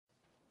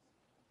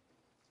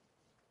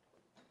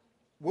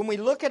When we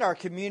look at our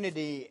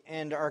community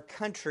and our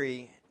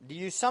country, do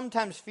you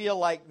sometimes feel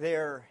like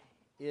there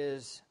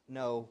is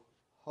no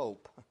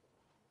hope?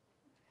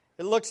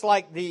 It looks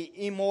like the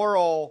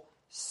immoral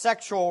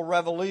sexual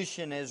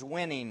revolution is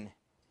winning.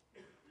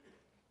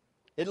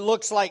 It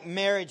looks like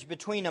marriage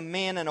between a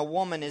man and a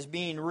woman is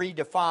being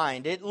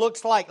redefined. It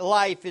looks like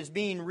life is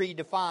being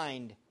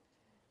redefined.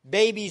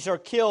 Babies are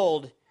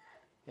killed,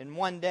 and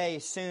one day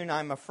soon,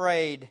 I'm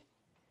afraid,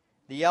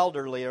 the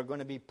elderly are going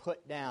to be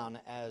put down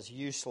as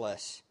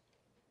useless.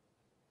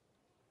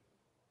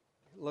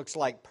 It looks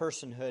like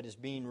personhood is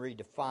being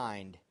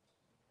redefined.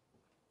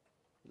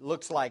 It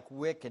looks like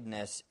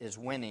wickedness is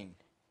winning.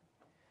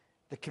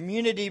 The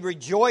community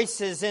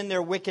rejoices in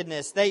their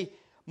wickedness. They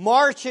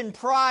march in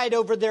pride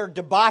over their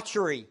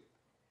debauchery.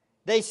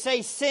 They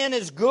say sin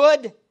is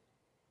good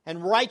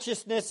and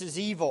righteousness is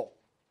evil.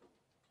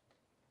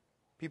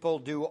 People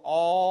do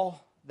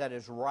all that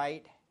is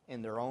right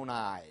in their own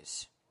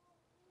eyes.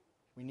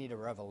 We need a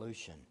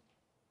revolution.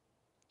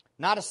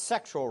 Not a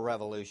sexual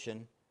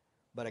revolution,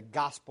 but a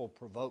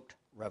gospel-provoked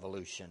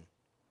revolution.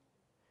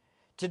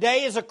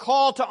 Today is a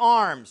call to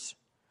arms.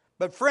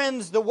 But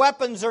friends, the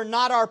weapons are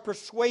not our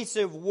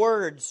persuasive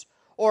words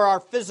or our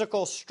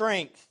physical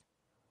strength.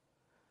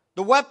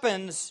 The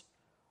weapons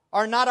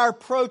are not our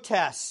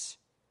protests.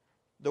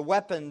 The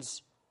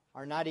weapons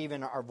are not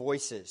even our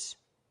voices.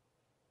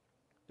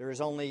 There is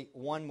only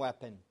one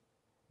weapon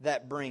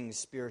that brings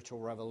spiritual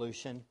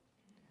revolution.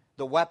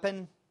 The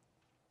weapon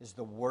is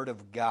the Word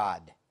of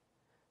God.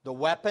 The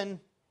weapon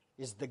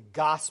is the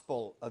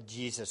gospel of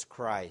Jesus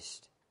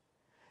Christ.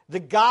 The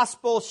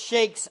gospel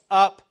shakes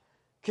up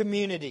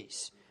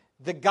communities.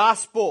 The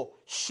gospel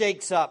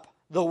shakes up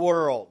the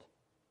world.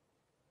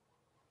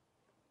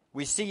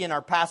 We see in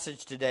our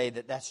passage today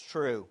that that's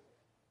true.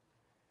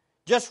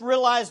 Just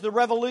realize the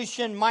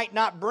revolution might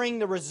not bring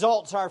the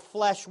results our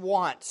flesh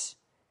wants.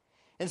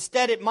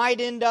 Instead, it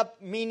might end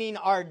up meaning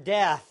our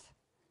death.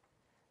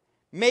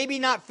 Maybe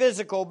not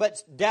physical,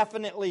 but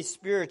definitely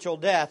spiritual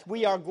death.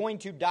 We are going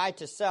to die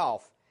to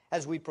self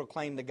as we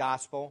proclaim the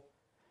gospel.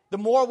 The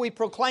more we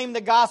proclaim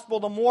the gospel,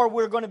 the more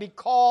we're going to be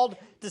called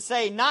to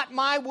say, not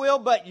my will,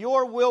 but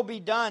your will be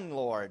done,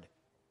 Lord.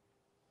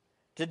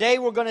 Today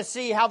we're going to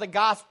see how the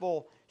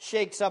gospel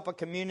shakes up a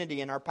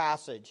community in our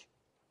passage.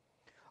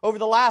 Over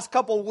the last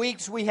couple of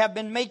weeks, we have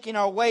been making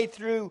our way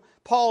through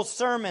Paul's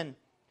sermon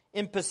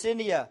in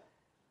Pisidia,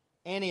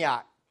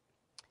 Antioch.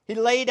 He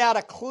laid out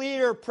a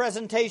clear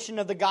presentation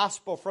of the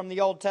gospel from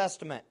the Old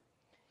Testament.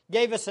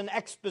 Gave us an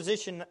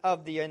exposition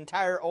of the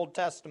entire Old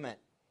Testament.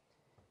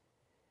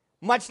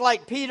 Much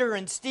like Peter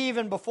and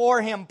Stephen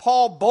before him,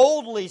 Paul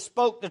boldly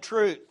spoke the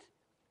truth.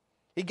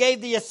 He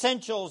gave the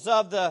essentials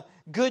of the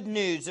good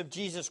news of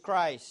Jesus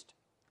Christ.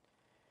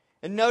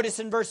 And notice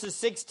in verses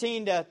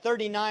 16 to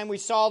 39, we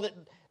saw that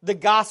the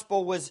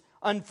gospel was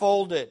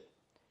unfolded.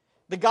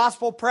 The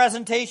gospel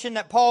presentation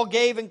that Paul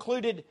gave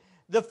included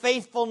the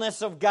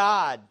faithfulness of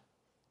God.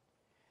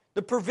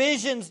 The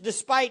provisions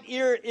despite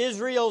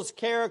Israel's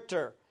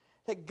character,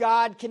 that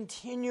God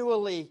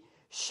continually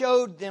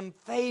showed them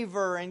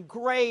favor and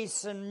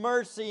grace and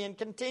mercy and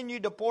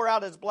continued to pour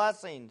out His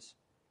blessings.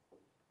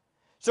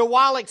 So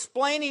while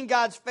explaining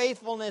God's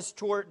faithfulness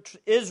toward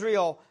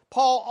Israel,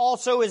 Paul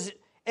also has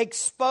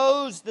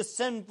exposed the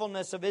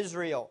sinfulness of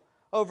Israel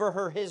over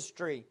her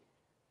history,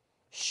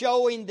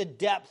 showing the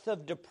depth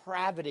of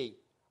depravity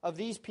of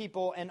these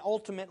people and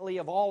ultimately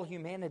of all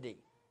humanity.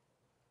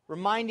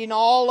 Reminding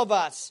all of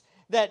us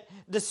that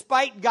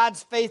despite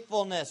God's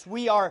faithfulness,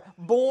 we are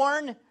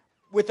born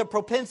with a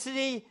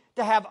propensity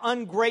to have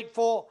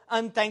ungrateful,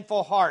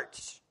 unthankful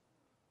hearts.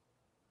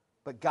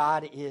 But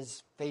God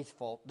is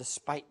faithful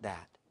despite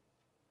that.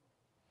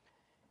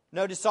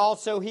 Notice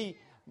also he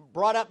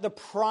brought up the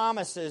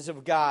promises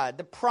of God,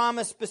 the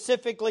promise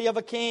specifically of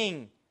a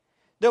king.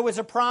 There was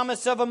a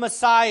promise of a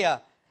Messiah,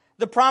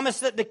 the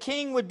promise that the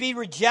king would be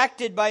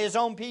rejected by his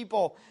own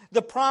people,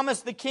 the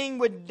promise the king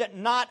would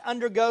not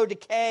undergo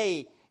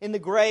decay in the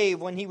grave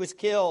when he was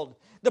killed,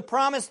 the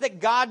promise that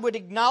God would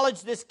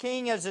acknowledge this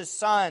king as his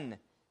son.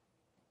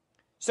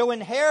 So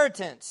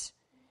inheritance,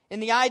 in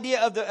the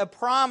idea of a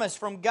promise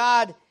from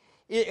God,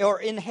 or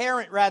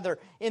inherent rather,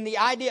 in the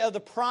idea of the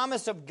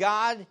promise of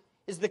God,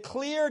 is the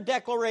clear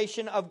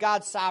declaration of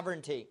God's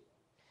sovereignty.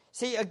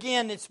 See,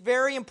 again, it's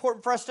very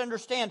important for us to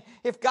understand,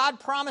 if God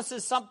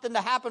promises something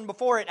to happen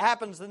before it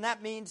happens, then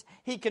that means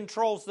He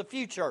controls the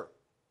future.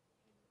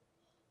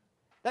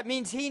 That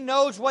means He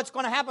knows what's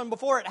going to happen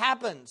before it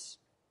happens.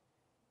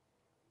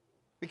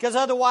 Because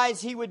otherwise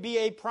He would be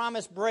a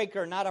promise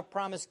breaker, not a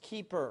promise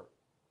keeper.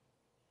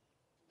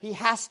 He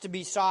has to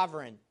be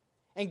sovereign.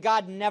 And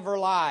God never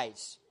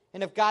lies.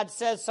 And if God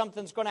says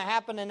something's going to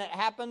happen and it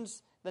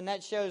happens, then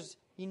that shows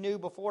He knew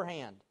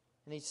beforehand.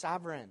 And He's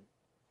sovereign.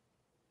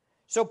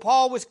 So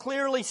Paul was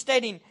clearly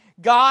stating,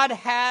 God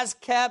has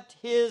kept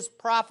His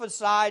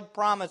prophesied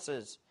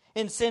promises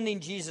in sending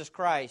Jesus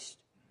Christ.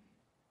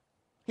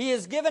 He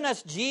has given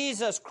us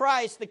Jesus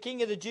Christ, the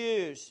King of the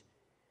Jews.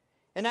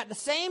 And at the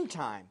same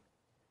time,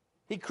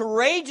 He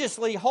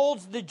courageously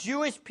holds the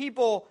Jewish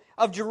people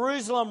of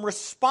Jerusalem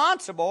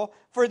responsible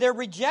for their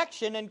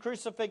rejection and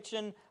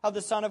crucifixion of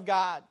the Son of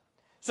God.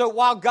 So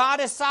while God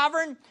is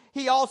sovereign,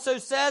 He also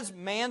says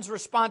man's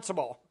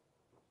responsible.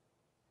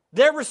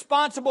 They're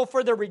responsible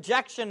for the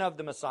rejection of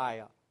the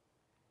Messiah.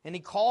 And He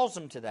calls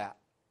them to that.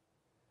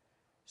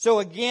 So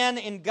again,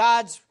 in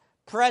God's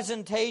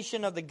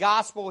presentation of the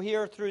gospel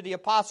here through the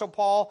Apostle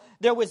Paul,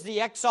 there was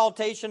the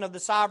exaltation of the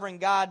sovereign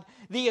God,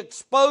 the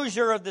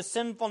exposure of the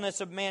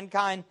sinfulness of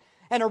mankind,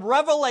 and a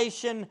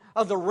revelation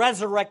of the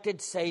resurrected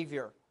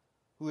Savior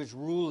who is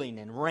ruling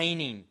and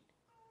reigning.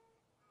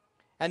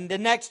 And the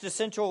next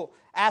essential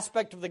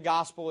aspect of the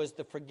gospel is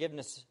the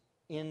forgiveness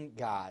in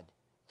God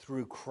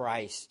through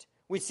Christ.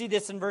 We see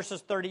this in verses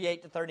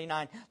 38 to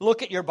 39.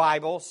 Look at your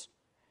Bibles.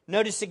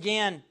 Notice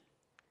again,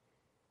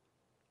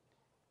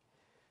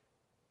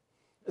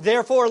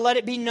 therefore let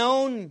it be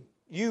known,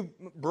 you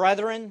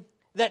brethren,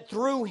 that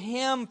through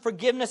Him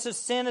forgiveness of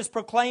sin is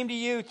proclaimed to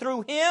you.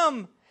 Through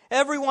Him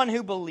everyone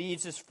who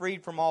believes is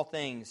freed from all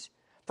things,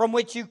 from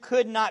which you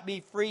could not be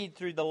freed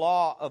through the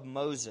law of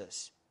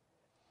Moses.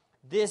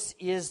 This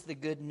is the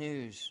good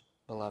news,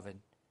 beloved.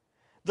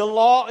 The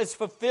law is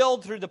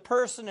fulfilled through the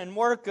person and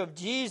work of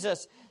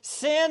Jesus.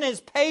 Sin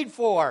is paid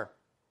for.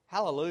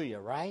 Hallelujah,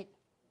 right?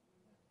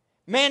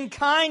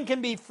 Mankind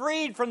can be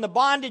freed from the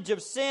bondage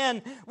of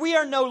sin. We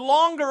are no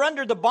longer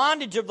under the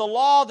bondage of the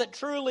law that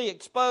truly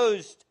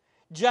exposed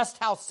just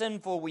how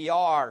sinful we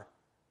are.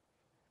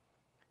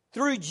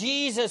 Through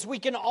Jesus, we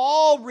can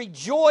all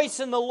rejoice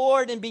in the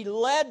Lord and be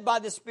led by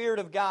the Spirit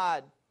of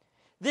God.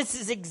 This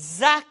is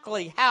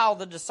exactly how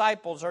the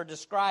disciples are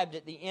described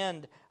at the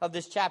end of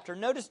this chapter.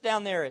 Notice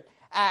down there at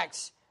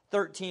Acts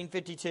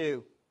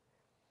 13:52.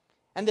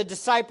 And the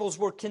disciples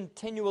were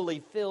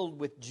continually filled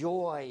with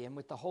joy and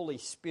with the Holy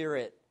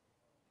Spirit.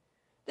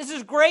 This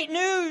is great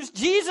news.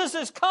 Jesus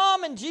has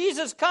come, and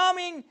Jesus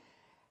coming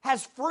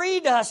has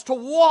freed us to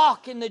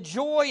walk in the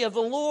joy of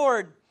the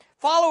Lord.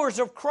 Followers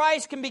of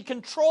Christ can be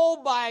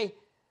controlled by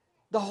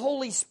the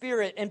Holy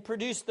Spirit and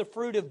produce the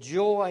fruit of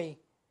joy.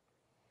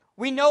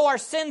 We know our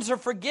sins are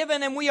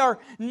forgiven and we are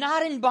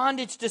not in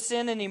bondage to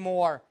sin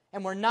anymore.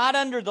 And we're not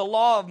under the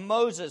law of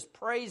Moses.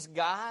 Praise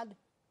God.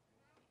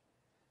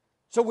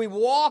 So we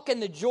walk in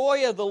the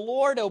joy of the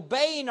Lord,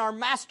 obeying our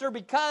Master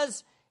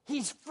because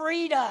He's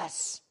freed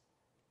us.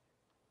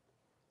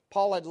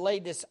 Paul had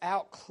laid this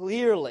out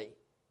clearly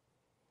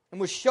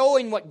and was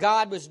showing what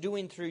God was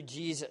doing through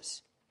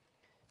Jesus.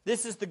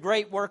 This is the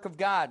great work of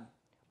God.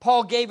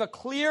 Paul gave a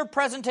clear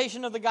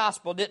presentation of the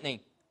gospel, didn't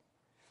he?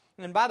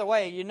 And by the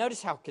way, you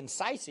notice how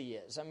concise he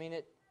is. I mean,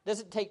 it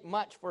doesn't take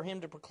much for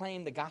him to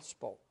proclaim the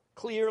gospel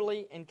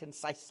clearly and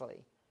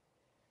concisely.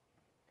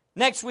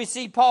 Next, we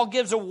see Paul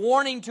gives a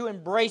warning to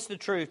embrace the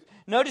truth.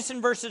 Notice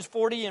in verses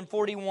 40 and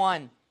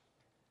 41,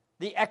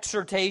 the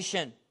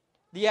exhortation.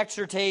 The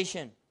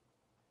exhortation.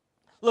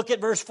 Look at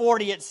verse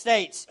 40, it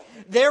states,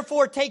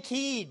 "Therefore take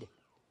heed,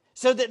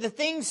 so that the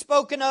things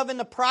spoken of in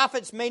the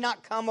prophets may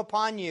not come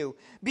upon you.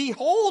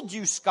 Behold,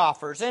 you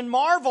scoffers, and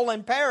marvel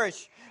and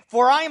perish.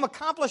 For I am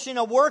accomplishing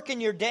a work in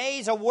your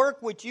days, a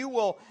work which you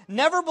will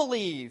never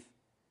believe,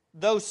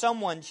 though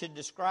someone should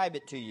describe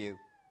it to you."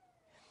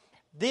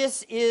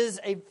 This is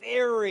a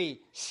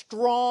very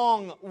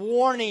strong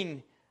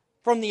warning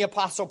from the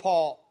Apostle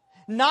Paul.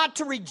 Not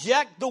to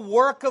reject the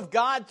work of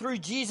God through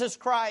Jesus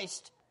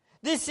Christ.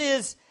 This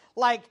is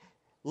like,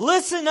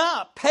 listen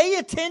up, pay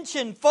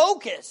attention,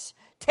 focus,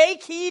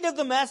 take heed of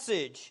the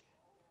message,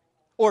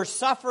 or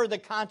suffer the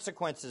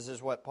consequences,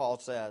 is what Paul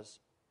says.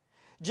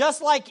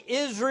 Just like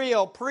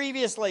Israel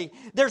previously,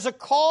 there's a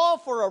call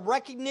for a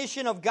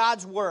recognition of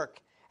God's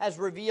work as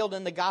revealed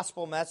in the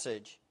gospel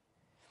message.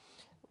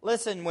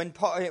 Listen,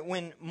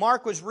 when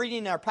Mark was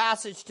reading our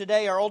passage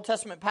today, our Old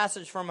Testament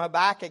passage from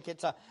Habakkuk,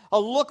 it's a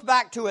look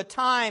back to a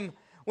time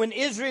when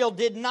Israel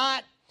did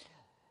not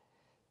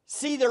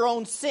see their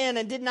own sin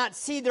and did not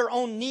see their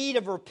own need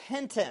of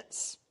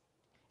repentance.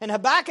 And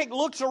Habakkuk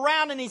looks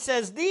around and he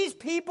says, these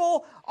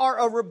people are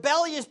a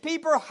rebellious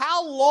people.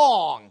 How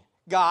long,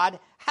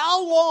 God?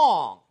 How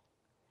long?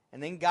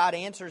 And then God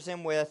answers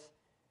him with,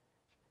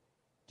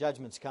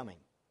 judgment's coming.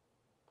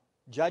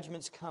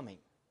 Judgment's coming.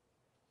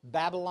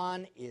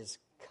 Babylon is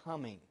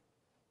coming.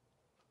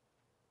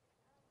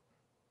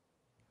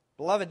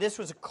 Beloved, this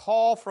was a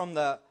call from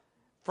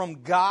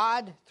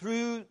God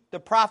through the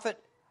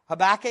prophet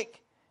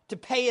Habakkuk to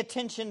pay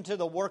attention to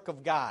the work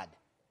of God.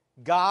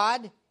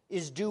 God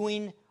is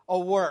doing a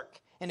work.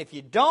 And if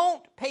you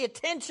don't pay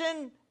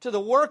attention to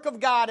the work of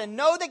God and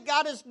know that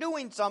God is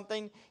doing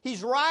something,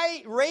 He's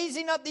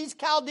raising up these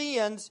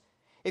Chaldeans.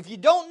 If you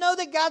don't know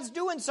that God's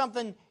doing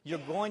something, you're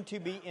going to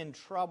be in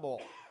trouble.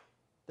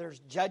 There's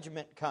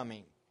judgment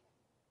coming.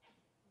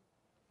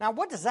 Now,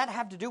 what does that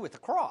have to do with the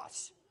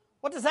cross?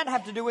 What does that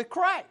have to do with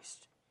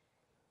Christ?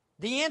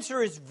 The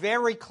answer is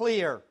very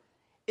clear.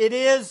 It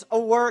is a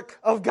work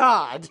of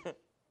God.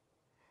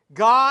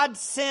 God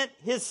sent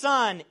His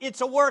Son.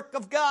 It's a work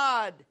of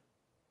God.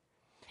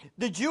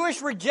 The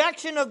Jewish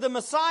rejection of the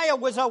Messiah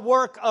was a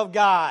work of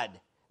God.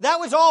 That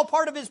was all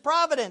part of His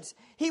providence.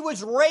 He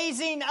was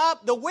raising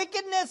up the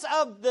wickedness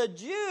of the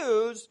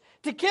Jews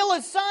to kill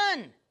his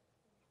son.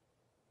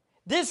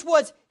 This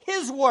was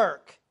his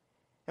work.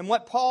 And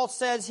what Paul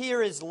says here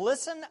is,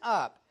 listen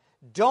up.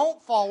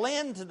 Don't fall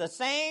into the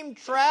same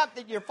trap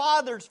that your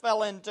fathers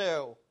fell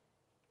into.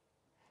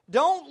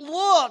 Don't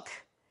look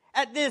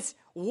at this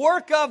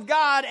work of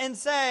God and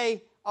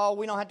say, oh,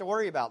 we don't have to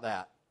worry about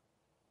that.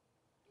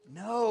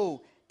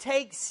 No,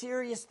 take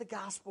serious the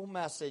gospel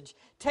message.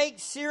 Take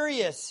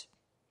serious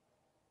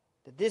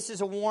that this is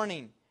a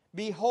warning.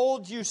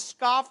 Behold, you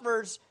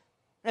scoffers,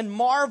 and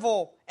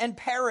marvel and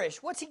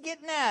perish. What's he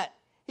getting at?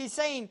 He's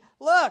saying,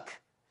 look,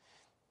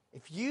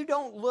 if you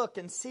don't look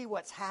and see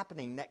what's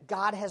happening, that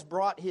God has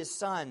brought his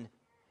son,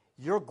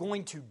 you're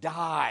going to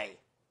die.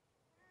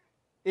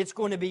 It's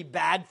going to be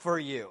bad for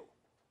you.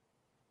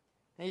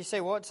 And you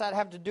say, well, what's that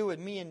have to do with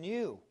me and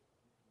you?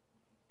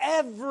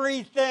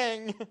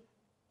 Everything.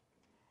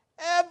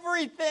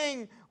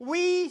 Everything.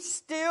 We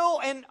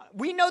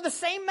know the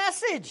same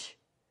message.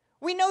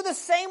 We know the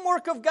same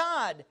work of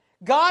God.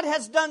 God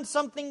has done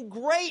something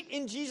great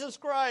in Jesus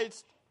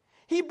Christ.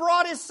 He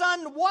brought his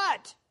son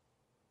what?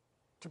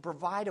 To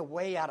provide a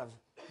way out of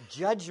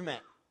judgment.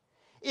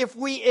 If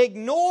we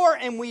ignore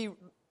and we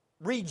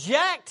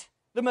reject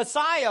the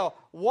Messiah,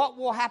 what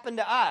will happen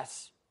to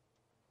us?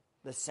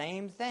 The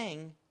same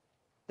thing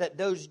that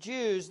those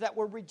Jews that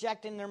were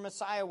rejecting their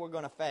Messiah were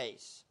going to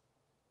face.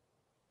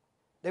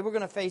 They were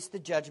going to face the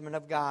judgment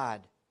of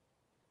God.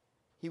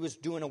 He was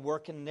doing a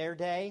work in their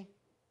day,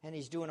 and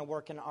he's doing a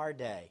work in our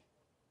day.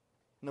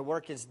 And the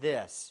work is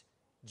this: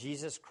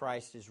 Jesus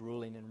Christ is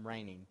ruling and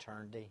reigning.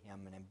 Turn to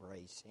him and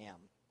embrace him.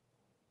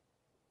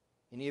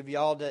 Any of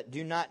y'all that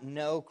do not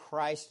know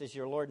Christ as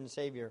your Lord and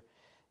Savior,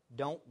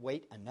 don't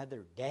wait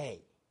another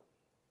day.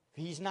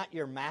 If he's not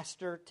your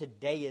master,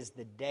 today is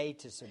the day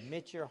to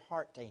submit your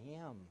heart to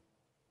him.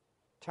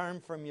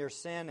 Turn from your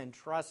sin and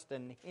trust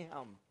in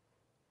him.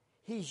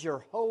 He's your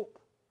hope.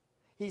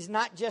 He's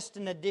not just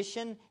an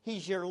addition,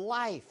 he's your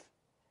life.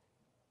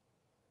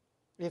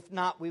 If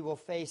not, we will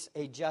face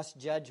a just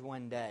judge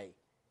one day.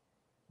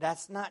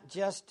 That's not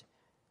just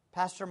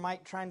Pastor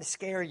Mike trying to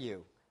scare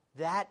you.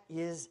 That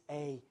is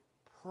a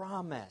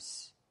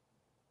promise.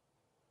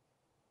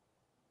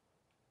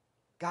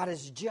 God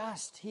is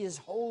just. He is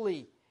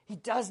holy. He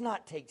does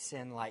not take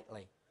sin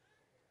lightly.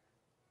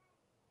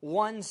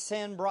 One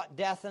sin brought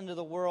death into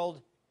the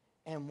world,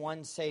 and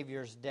one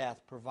Savior's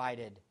death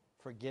provided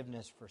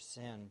forgiveness for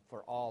sin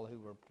for all who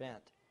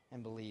repent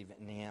and believe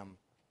in him.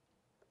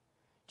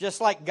 Just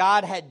like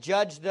God had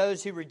judged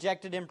those who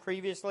rejected him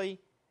previously,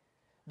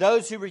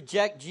 those who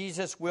reject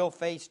Jesus will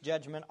face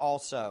judgment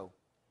also.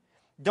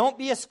 Don't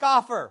be a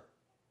scoffer,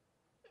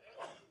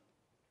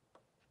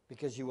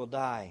 because you will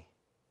die.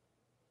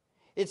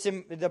 It's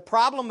the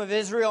problem of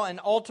Israel and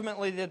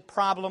ultimately the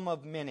problem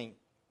of many.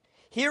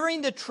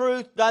 Hearing the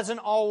truth doesn't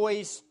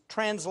always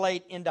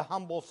translate into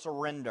humble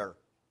surrender.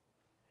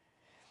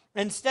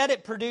 Instead,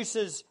 it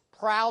produces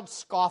proud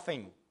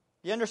scoffing.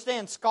 You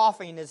understand,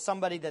 scoffing is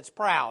somebody that's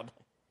proud.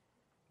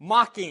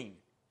 Mocking.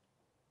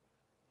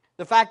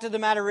 The fact of the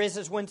matter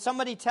is when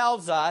somebody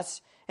tells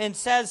us and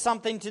says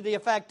something to the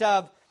effect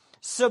of,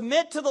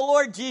 submit to the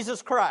Lord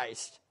Jesus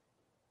Christ,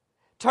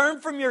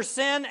 turn from your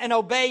sin and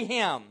obey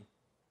him,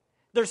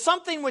 there's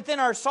something within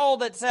our soul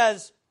that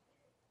says,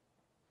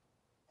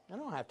 I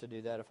don't have to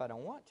do that if I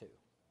don't want to.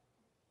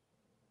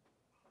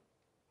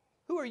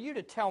 Who are you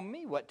to tell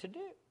me what to do?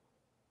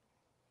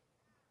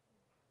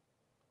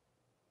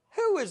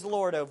 Who is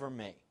Lord over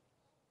me?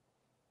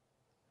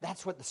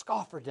 That's what the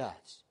scoffer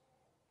does.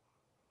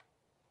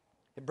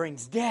 It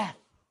brings death.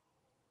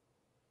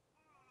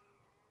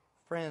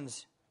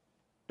 Friends,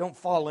 don't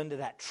fall into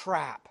that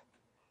trap.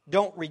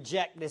 Don't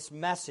reject this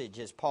message,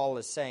 as Paul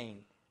is saying.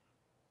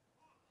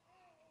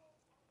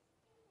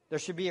 There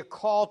should be a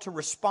call to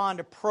respond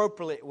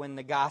appropriately when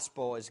the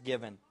gospel is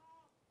given.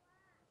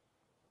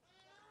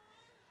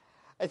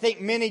 I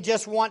think many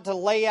just want to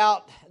lay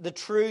out the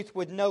truth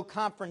with no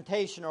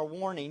confrontation or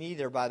warning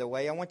either, by the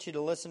way. I want you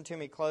to listen to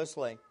me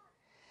closely.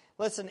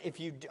 Listen, if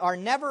you are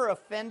never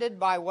offended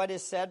by what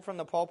is said from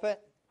the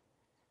pulpit,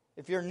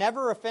 if you're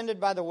never offended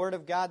by the Word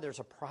of God, there's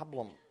a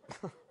problem.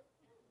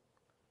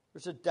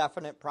 There's a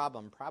definite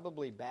problem.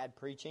 Probably bad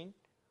preaching,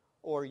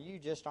 or you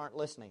just aren't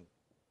listening.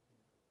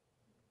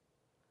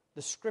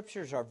 The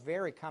Scriptures are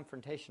very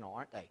confrontational,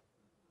 aren't they?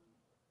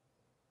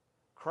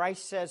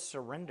 Christ says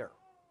surrender.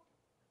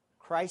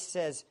 Christ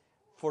says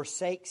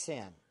forsake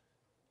sin.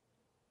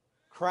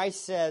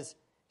 Christ says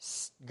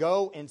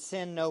go and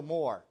sin no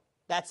more.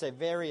 That's a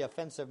very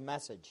offensive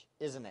message,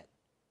 isn't it?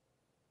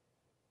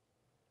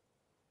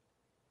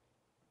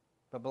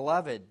 But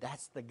beloved,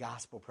 that's the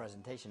gospel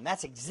presentation.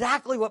 That's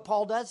exactly what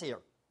Paul does here.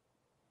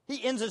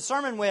 He ends his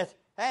sermon with,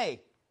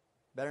 hey,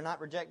 better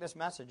not reject this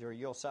message or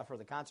you'll suffer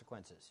the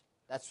consequences.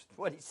 That's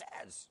what he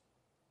says.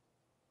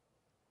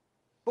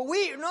 But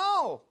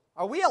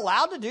are we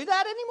allowed to do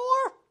that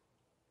anymore?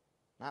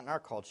 Not in our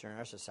culture, in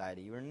our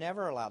society. You are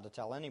never allowed to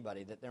tell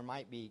anybody that there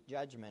might be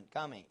judgment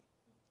coming.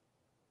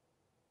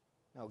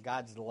 No,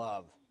 God's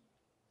love.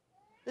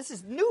 This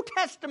is New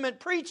Testament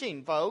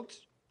preaching, folks.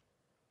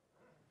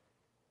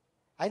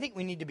 I think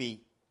we need to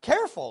be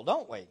careful,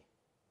 don't we?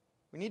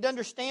 We need to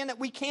understand that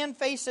we can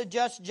face a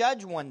just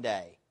judge one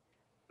day.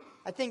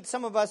 I think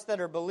some of us that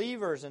are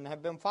believers and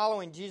have been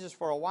following Jesus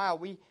for a while,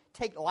 we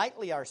take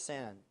lightly our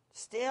sin.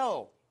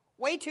 Still,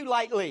 way too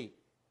lightly.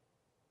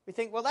 We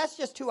think, well, that's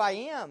just who I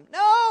am.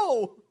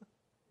 No!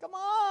 Come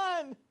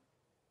on!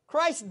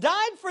 Christ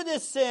died for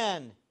this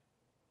sin.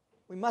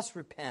 We must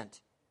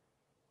repent.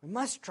 We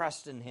must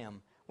trust in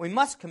Him. We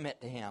must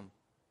commit to Him.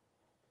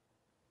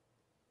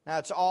 Now,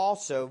 it's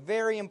also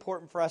very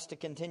important for us to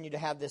continue to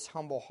have this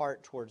humble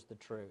heart towards the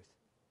truth.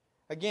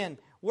 Again,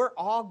 we're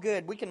all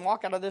good. We can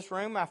walk out of this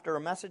room after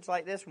a message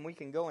like this and we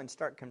can go and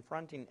start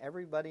confronting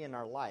everybody in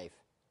our life.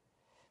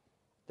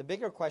 The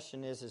bigger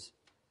question is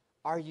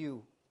are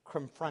you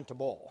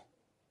confrontable?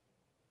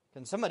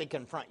 Can somebody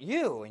confront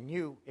you and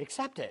you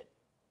accept it?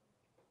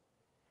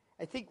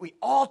 I think we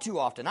all too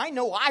often, I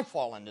know I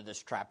fall into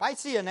this trap. I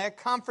see a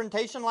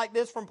confrontation like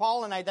this from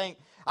Paul and I think,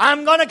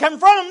 I'm going to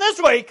confront him this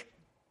week.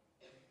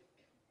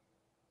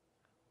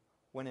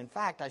 When in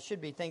fact I should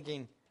be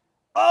thinking,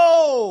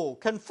 oh,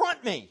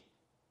 confront me.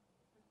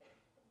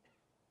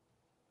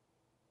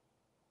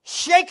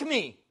 Shake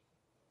me.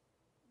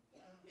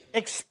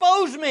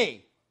 Expose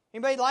me.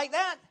 Anybody like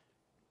that?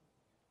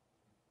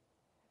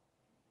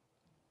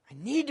 I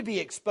need to be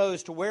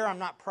exposed to where I'm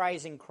not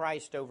prizing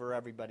Christ over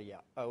everybody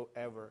else,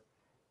 over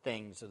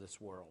things of this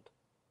world.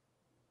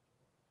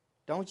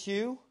 Don't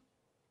you?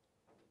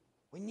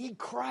 We need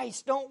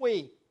Christ, don't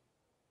we?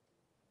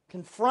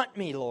 Confront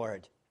me,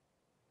 Lord.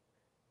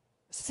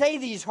 Say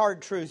these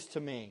hard truths to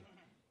me.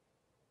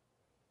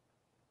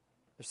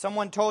 If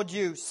someone told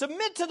you,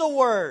 submit to the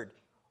Word,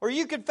 or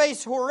you could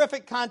face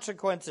horrific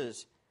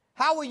consequences,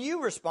 how will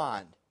you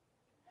respond?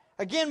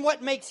 Again,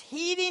 what makes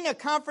heeding a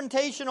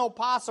confrontational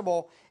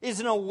possible is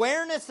an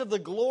awareness of the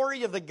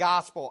glory of the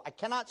gospel. I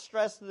cannot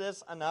stress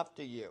this enough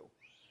to you.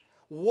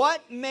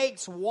 What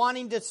makes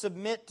wanting to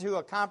submit to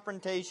a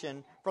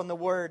confrontation from the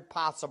Word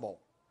possible?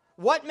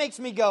 What makes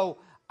me go,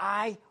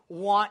 I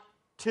want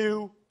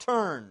to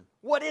turn?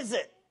 What is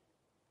it?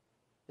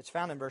 It's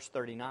found in verse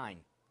 39.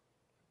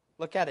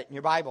 Look at it in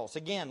your Bibles.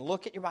 Again,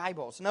 look at your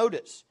Bibles.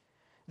 Notice.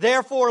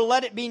 Therefore,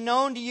 let it be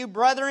known to you,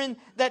 brethren,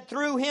 that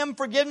through Him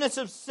forgiveness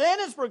of sin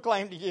is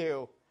proclaimed to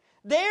you.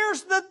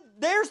 There's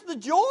the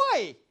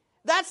joy.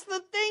 That's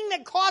the thing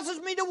that causes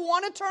me to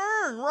want to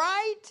turn,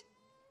 right?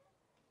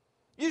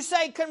 You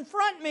say,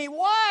 confront me.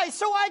 Why?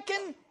 So I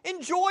can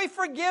enjoy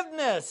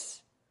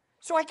forgiveness.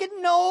 So I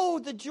can know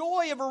the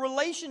joy of a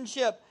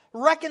relationship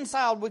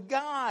reconciled with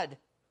God.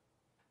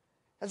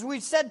 As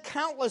we've said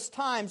countless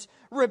times,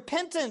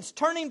 repentance,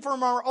 turning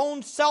from our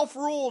own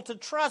self-rule to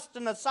trust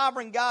in the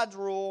sovereign God's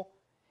rule,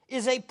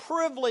 is a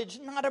privilege,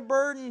 not a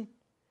burden.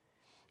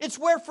 It's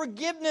where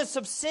forgiveness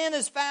of sin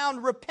is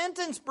found.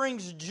 Repentance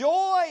brings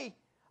joy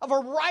of a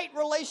right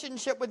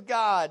relationship with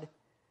God.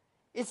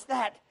 It's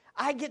that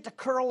I get to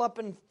curl up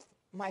in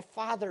my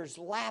Father's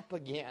lap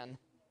again.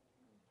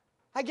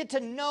 I get to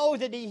know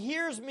that He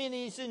hears me and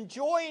He's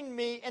enjoying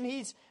me and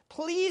He's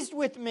pleased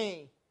with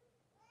me.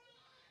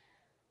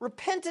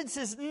 Repentance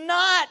is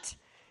not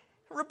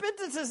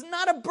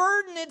a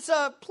burden. It's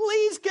a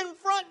please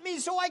confront me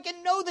so I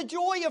can know the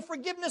joy of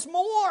forgiveness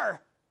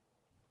more.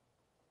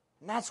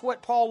 And that's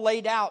what Paul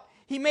laid out.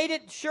 He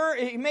made sure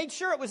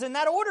it was in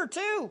that order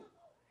too.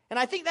 And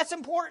I think that's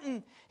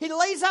important. He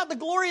lays out the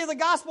glory of the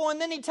gospel and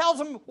then he tells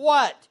them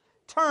what?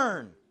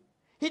 Turn.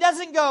 He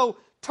doesn't go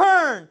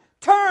turn,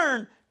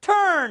 turn,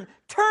 turn,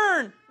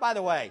 turn. By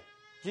the way,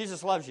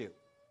 Jesus loves you.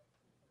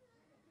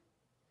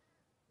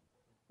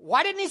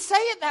 Why didn't He say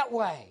it that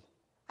way?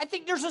 I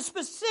think there's a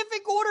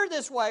specific order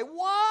this way.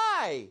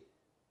 Why?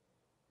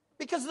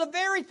 Because the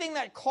very thing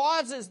that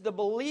causes the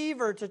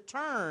believer to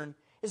turn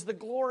is the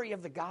glory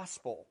of the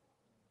gospel.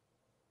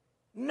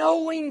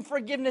 Knowing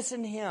forgiveness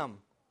in Him.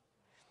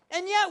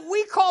 And yet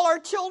we call our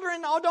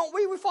children, oh, don't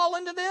we? We fall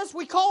into this.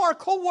 We call our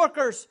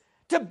co-workers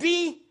to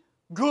be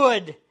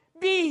good,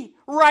 be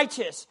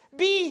righteous,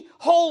 be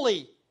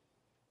holy.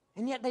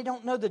 And yet they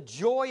don't know the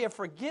joy of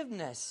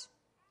forgiveness,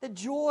 the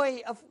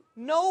joy of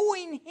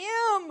knowing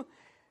Him.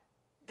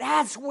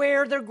 That's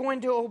where they're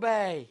going to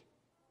obey.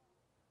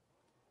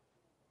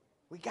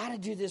 We got to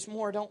do this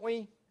more, don't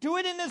we? Do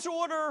it in this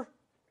order.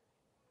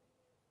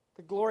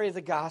 The glory of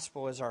the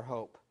gospel is our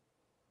hope.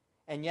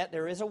 And yet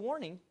there is a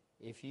warning.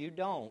 If you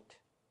don't,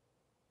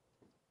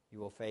 you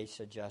will face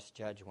a just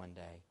judge one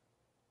day.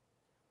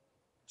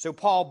 So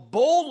Paul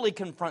boldly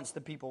confronts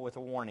the people with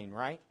a warning,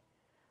 right?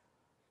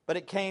 But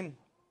it came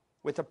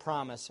with a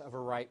promise of a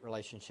right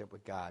relationship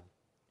with God.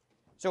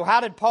 So how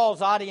did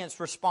Paul's audience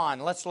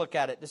respond? Let's look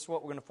at it. This is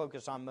what we're going to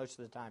focus on most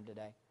of the time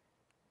today.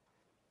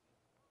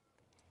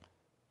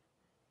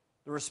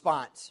 The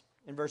response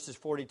in verses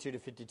 42 to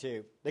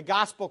 52. The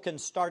gospel can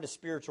start a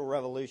spiritual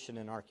revolution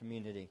in our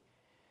community.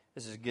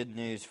 This is good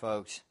news,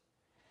 folks.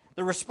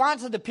 The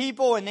response of the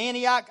people in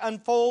Antioch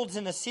unfolds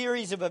in a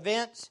series of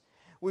events.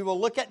 We will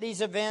look at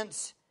these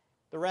events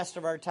the rest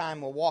of our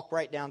time. We'll walk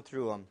right down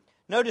through them.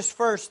 Notice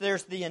first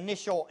there's the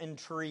initial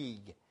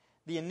intrigue.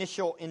 The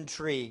initial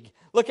intrigue.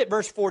 Look at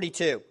verse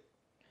 42.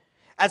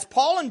 As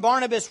Paul and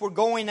Barnabas were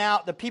going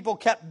out, the people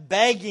kept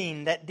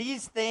begging that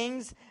these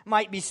things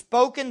might be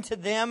spoken to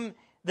them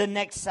the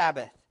next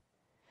Sabbath.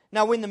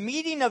 Now, when the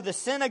meeting of the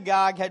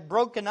synagogue had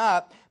broken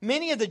up,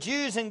 many of the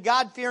Jews and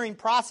God-fearing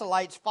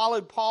proselytes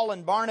followed Paul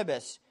and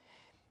Barnabas,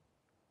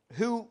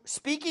 who,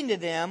 speaking to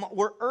them,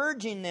 were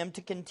urging them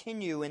to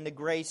continue in the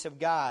grace of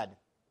God.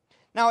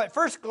 Now, at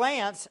first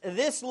glance,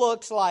 this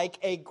looks like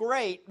a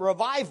great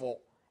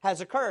revival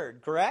has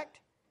occurred, correct?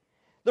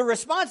 The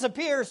response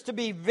appears to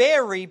be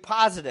very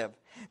positive.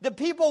 The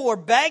people were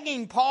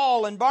begging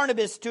Paul and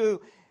Barnabas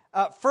to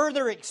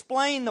further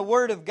explain the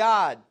Word of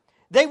God.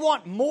 They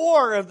want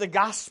more of the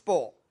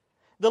gospel.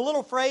 The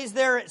little phrase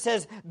there, it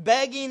says,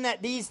 begging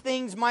that these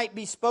things might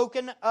be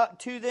spoken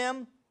to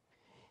them,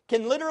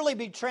 can literally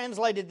be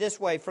translated this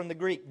way from the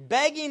Greek.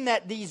 Begging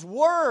that these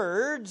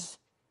words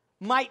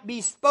might be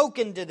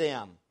spoken to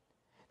them.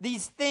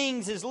 These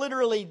things is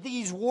literally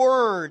these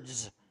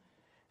words.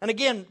 And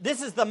again,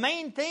 this is the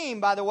main theme,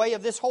 by the way,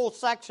 of this whole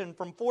section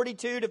from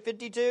 42 to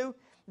 52.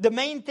 The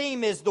main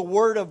theme is the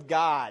Word of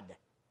God.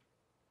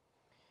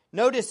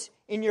 Notice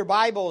in your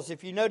Bibles,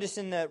 if you notice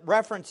in the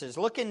references,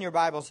 look in your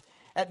Bibles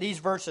at these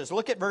verses.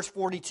 Look at verse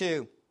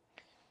 42.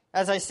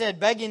 As I said,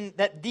 begging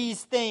that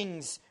these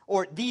things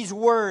or these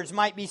words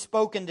might be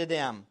spoken to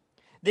them.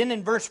 Then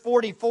in verse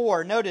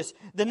 44, notice,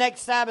 the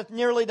next Sabbath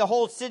nearly the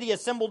whole city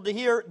assembled to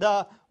hear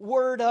the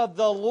word of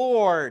the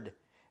Lord.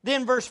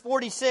 Then verse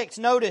 46,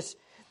 notice,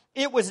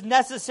 it was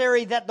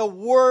necessary that the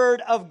Word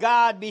of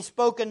God be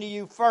spoken to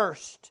you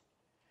first.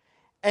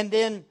 And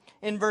then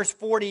in verse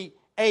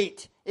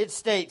 48, it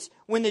states,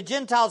 when the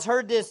Gentiles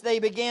heard this, they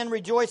began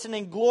rejoicing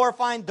and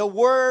glorifying the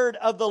Word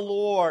of the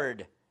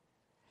Lord.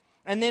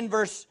 And then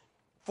verse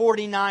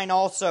 49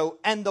 also,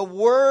 and the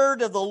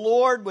Word of the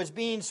Lord was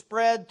being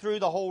spread through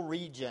the whole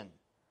region.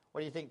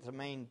 What do you think is the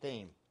main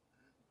theme?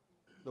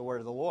 The Word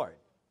of the Lord.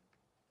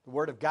 The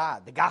Word of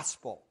God, the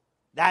gospel.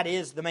 That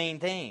is the main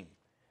theme.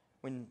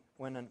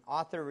 When an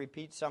author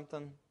repeats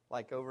something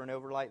like over and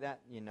over like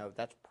that, you know,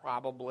 that's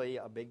probably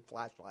a big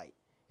flashlight.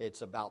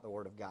 It's about the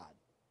Word of God,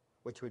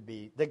 which would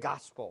be the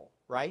gospel,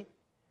 right?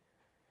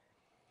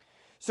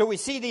 So we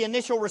see the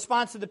initial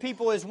response of the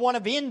people is one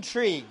of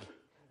intrigue.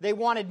 They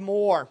wanted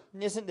more.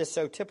 Isn't this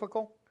so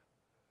typical?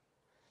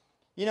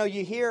 You know,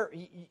 you hear,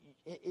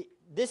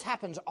 this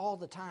happens all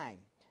the time.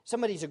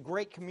 Somebody's a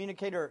great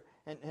communicator,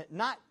 and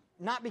not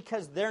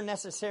because they're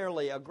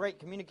necessarily a great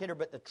communicator,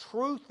 but the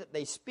truth that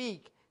they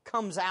speak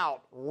comes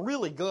out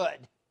really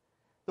good.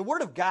 The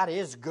Word of God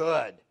is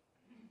good.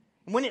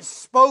 When it's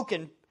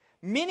spoken,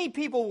 many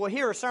people will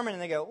hear a sermon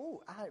and they go,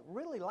 "Oh, I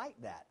really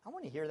like that. I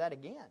want to hear that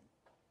again."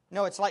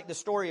 No, it's like the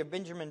story of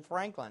Benjamin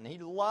Franklin. He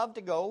loved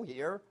to go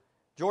hear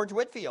George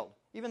Whitefield,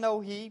 even though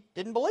he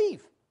didn't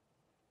believe.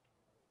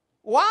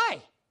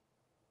 Why?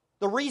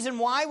 The reason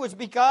why was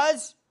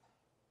because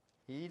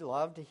he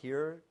loved to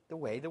hear the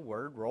way the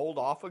Word rolled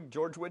off of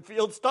George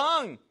Whitefield's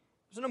tongue.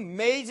 He's an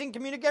amazing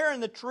communicator,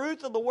 and the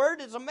truth of the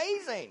Word is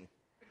amazing.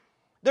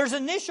 There's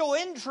initial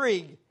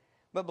intrigue,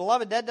 but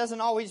beloved, that doesn't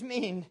always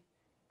mean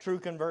true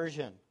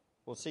conversion.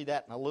 We'll see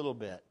that in a little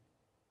bit.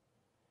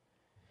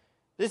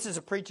 This is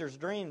a preacher's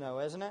dream,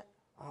 though, isn't it?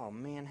 Oh,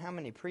 man, how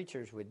many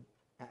preachers would...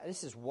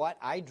 This is what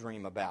I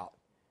dream about.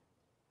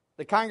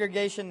 The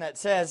congregation that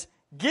says,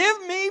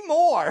 give me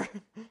more.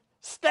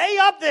 Stay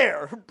up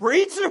there.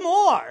 Preach some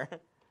more.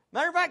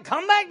 Matter of fact,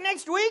 come back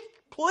next week,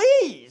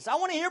 please. I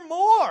want to hear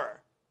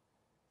more.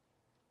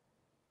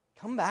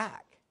 Come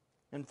back.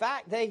 In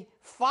fact, they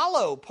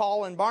follow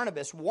Paul and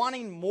Barnabas,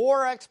 wanting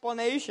more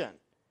explanation.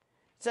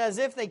 It's as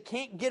if they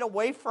can't get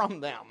away from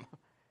them.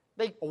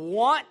 They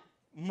want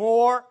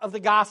more of the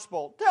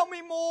gospel. Tell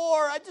me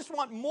more. I just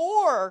want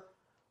more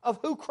of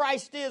who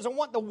Christ is. I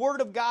want the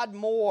Word of God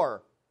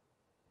more.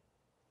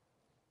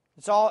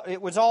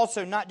 It was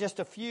also not just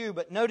a few,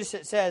 but notice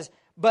it says,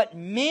 but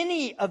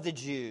many of the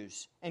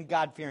Jews and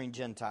God-fearing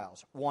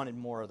Gentiles wanted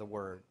more of the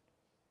Word.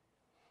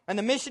 And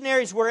the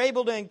missionaries were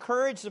able to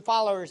encourage the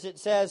followers, it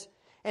says,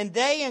 and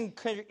they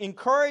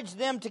encouraged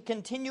them to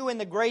continue in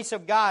the grace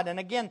of God. And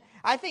again,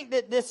 I think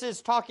that this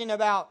is talking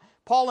about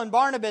Paul and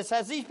Barnabas.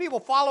 As these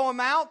people follow them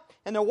out,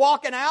 and they're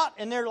walking out,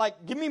 and they're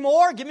like, give me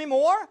more, give me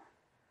more.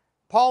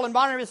 Paul and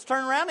Barnabas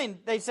turn around and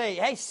they say,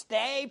 hey,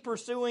 stay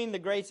pursuing the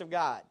grace of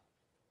God.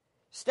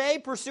 Stay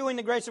pursuing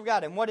the grace of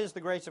God. And what is the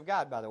grace of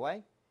God, by the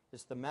way?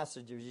 It's the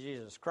message of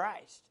Jesus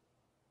Christ.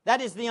 That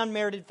is the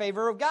unmerited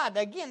favor of God.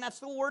 Again, that's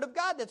the Word of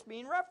God that's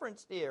being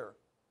referenced here.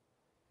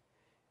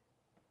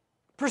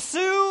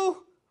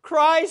 Pursue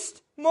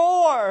Christ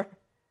more.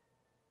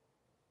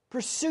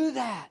 Pursue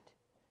that.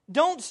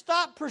 Don't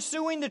stop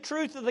pursuing the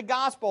truth of the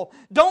gospel.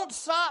 Don't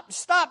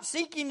stop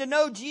seeking to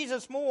know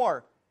Jesus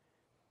more.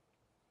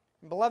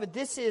 Beloved,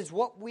 this is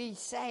what we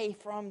say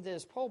from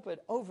this pulpit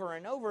over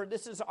and over.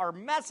 This is our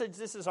message.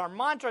 This is our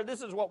mantra.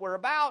 This is what we're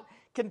about.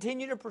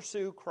 Continue to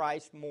pursue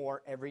Christ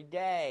more every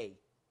day.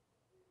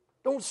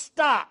 Don't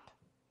stop.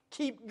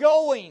 Keep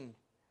going.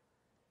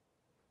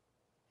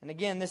 And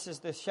again, this is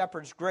the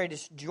shepherd's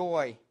greatest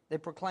joy. They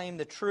proclaim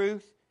the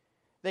truth.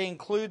 They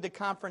include the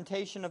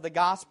confrontation of the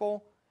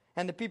gospel.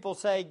 And the people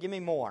say, give me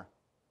more.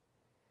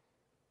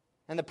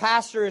 And the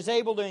pastor is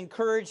able to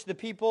encourage the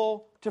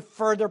people to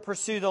further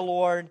pursue the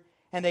Lord.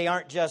 And they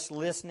aren't just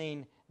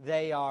listening,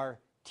 they are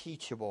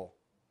teachable.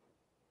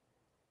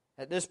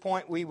 At this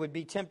point, we would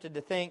be tempted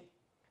to think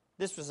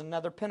this was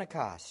another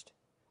Pentecost,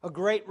 a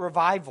great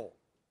revival.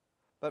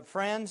 But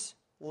friends,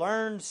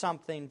 learn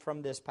something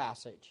from this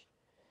passage.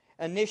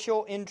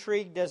 Initial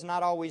intrigue does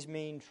not always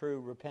mean true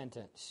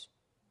repentance.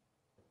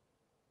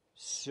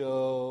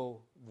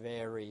 So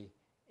very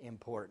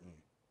important.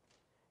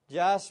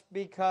 Just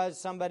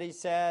because somebody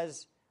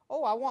says,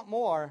 oh, I want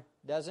more,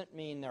 doesn't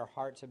mean their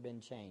hearts have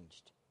been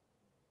changed.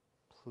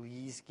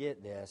 Please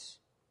get this.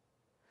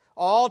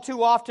 All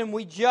too often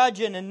we judge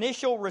an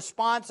initial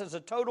response as a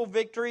total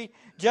victory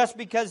just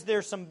because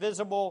there's some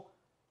visible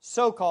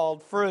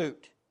so-called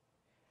fruit.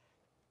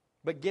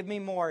 But give me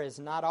more is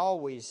not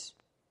always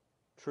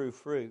true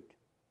fruit.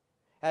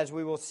 As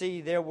we will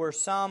see, there were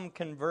some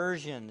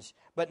conversions,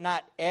 but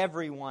not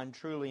everyone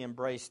truly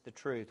embraced the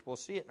truth. We'll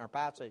see it in our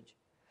passage.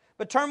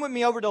 But turn with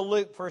me over to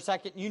Luke for a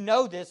second. You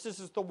know this. This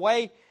is the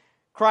way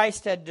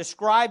Christ had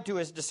described to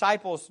His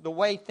disciples the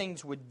way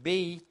things would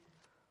be.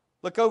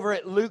 Look over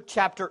at Luke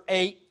chapter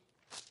 8.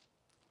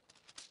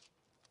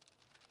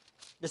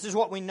 This is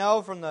what we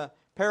know from the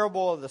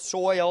parable of the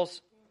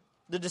soils.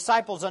 The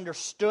disciples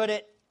understood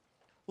it.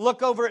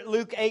 Look over at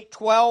Luke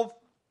 8:12.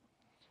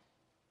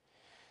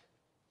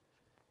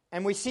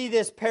 And we see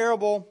this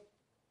parable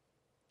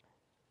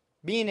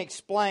being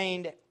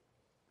explained.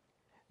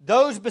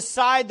 Those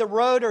beside the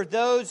road are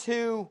those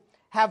who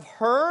have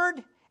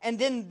heard, and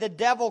then the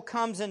devil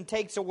comes and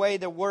takes away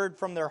the word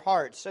from their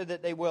hearts so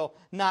that they will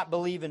not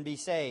believe and be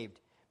saved.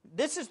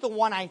 This is the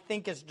one I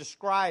think is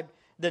described.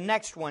 The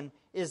next one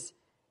is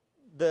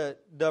the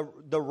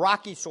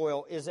rocky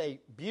soil is a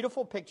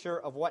beautiful picture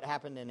of what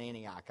happened in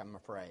Antioch, I'm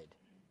afraid.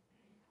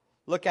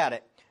 Look at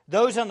it.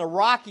 Those on the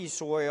rocky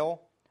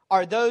soil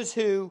are those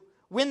who,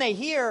 when they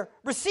hear,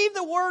 receive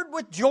the word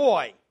with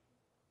joy.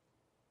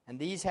 And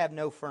these have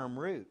no firm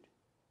root.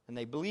 And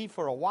they believe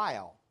for a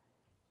while,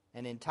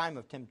 and in time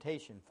of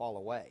temptation fall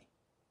away.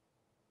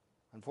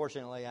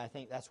 Unfortunately, I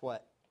think that's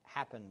what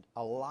happened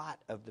a lot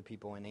of the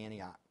people in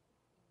Antioch.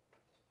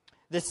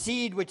 The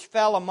seed which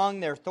fell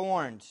among the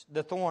thorns,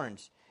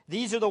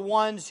 these are the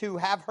ones who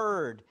have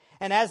heard.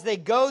 And as they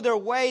go their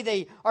way,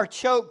 they are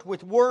choked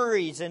with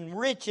worries and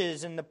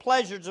riches and the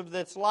pleasures of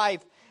this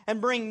life and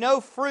bring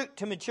no fruit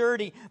to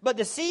maturity. But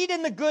the seed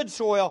in the good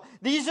soil,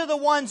 these are the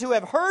ones who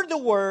have heard the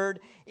word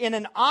in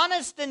an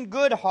honest and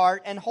good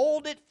heart and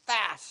hold it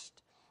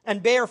fast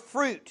and bear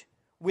fruit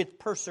with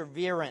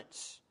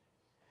perseverance.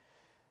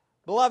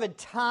 Beloved,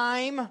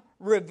 time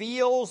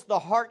reveals the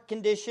heart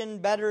condition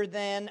better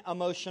than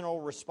emotional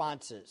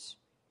responses.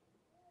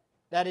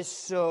 That is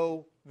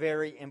so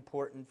very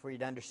important for you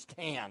to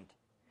understand.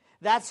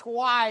 That's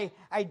why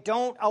I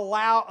don't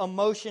allow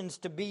emotions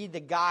to be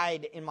the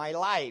guide in my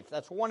life.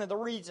 That's one of the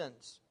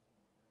reasons.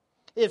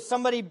 If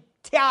somebody's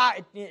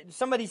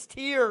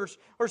tears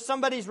or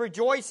somebody's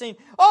rejoicing,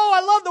 oh,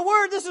 I love the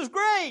word, this is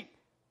great.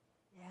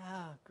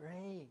 Yeah,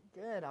 great,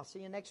 good, I'll see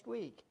you next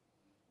week.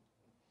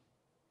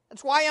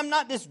 That's why I'm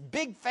not this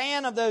big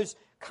fan of those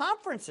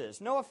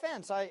conferences. No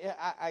offense.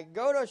 I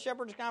go to a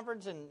shepherd's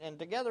conference and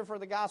Together for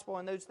the Gospel,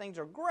 and those things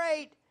are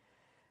great.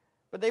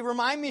 But they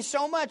remind me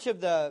so much of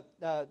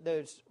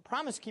those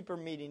Promise Keeper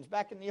meetings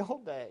back in the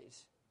old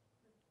days.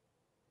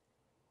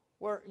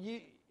 Where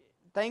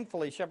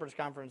thankfully, Shepherd's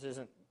Conference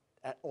isn't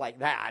like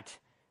that.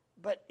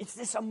 But it's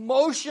this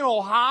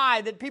emotional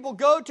high that people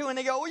go to and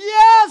they go,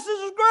 yes, this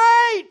is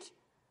great!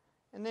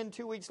 And then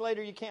 2 weeks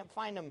later, you can't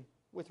find them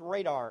with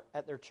radar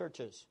at their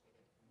churches.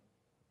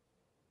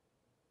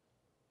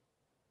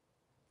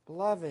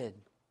 Beloved,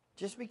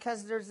 just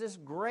because there's this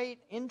great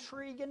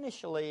intrigue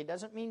initially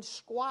doesn't mean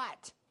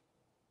squat.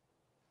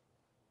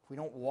 If we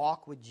don't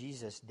walk with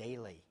Jesus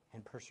daily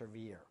and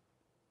persevere.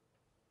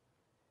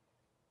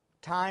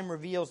 Time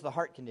reveals the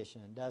heart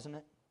condition, doesn't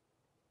it?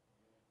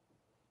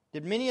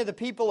 Did many of the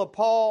people of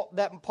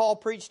Paul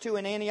preached to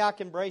in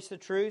Antioch embrace the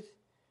truth?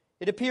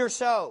 It appears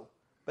so.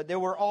 But there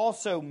were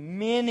also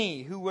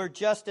many who were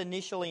just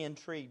initially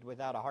intrigued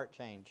without a heart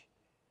change.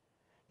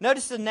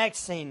 Notice the next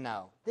scene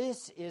now.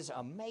 This is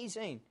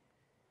amazing.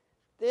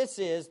 This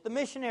is the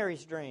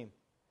missionary's dream.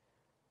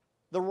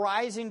 The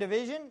rising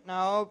division?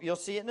 No, you'll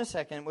see it in a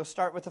second. We'll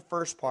start with the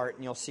first part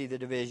and you'll see the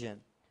division.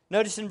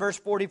 Notice in verse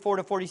 44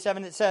 to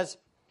 47 it says,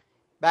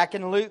 back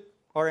in Luke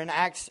or in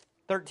Acts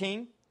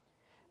 13,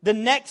 the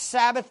next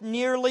Sabbath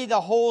nearly the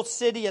whole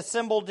city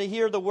assembled to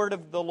hear the word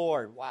of the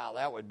Lord. Wow,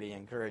 that would be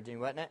encouraging,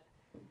 wouldn't it?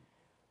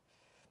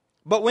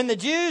 But when the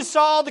Jews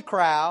saw the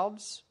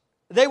crowds,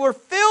 they were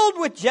filled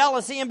with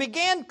jealousy and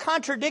began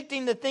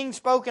contradicting the things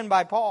spoken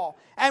by Paul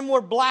and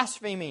were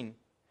blaspheming.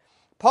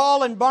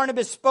 Paul and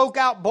Barnabas spoke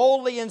out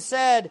boldly and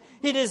said,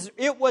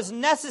 it was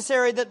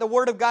necessary that the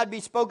word of God be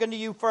spoken to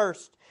you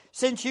first.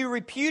 since you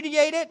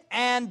repudiate it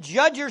and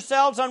judge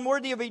yourselves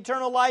unworthy of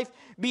eternal life,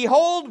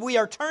 behold, we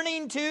are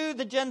turning to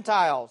the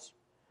Gentiles.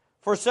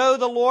 For so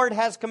the Lord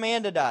has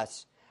commanded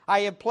us.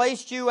 I have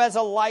placed you as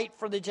a light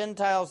for the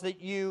Gentiles,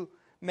 that you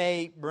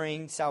may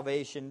bring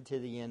salvation to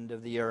the end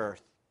of the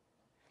earth.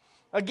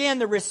 Again,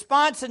 the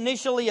response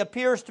initially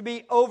appears to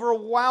be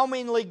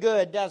overwhelmingly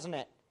good, doesn't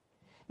it?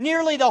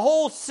 Nearly the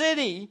whole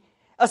city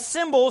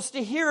assembles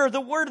to hear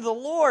the word of the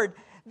Lord.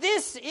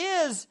 This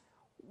is,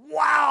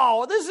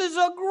 wow, this is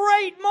a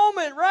great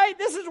moment, right?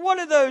 This is one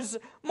of those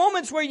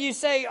moments where you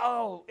say,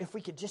 oh, if we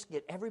could just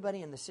get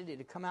everybody in the city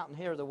to come out and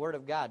hear the word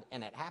of God,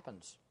 and it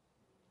happens.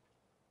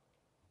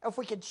 If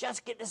we could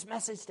just get this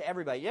message to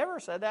everybody. You ever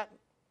said that?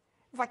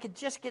 If I could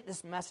just get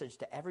this message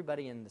to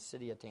everybody in the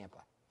city of Tampa,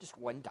 just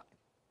one time.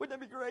 Wouldn't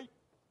that be great?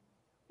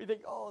 We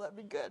think, oh, that'd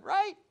be good,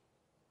 right?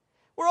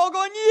 We're all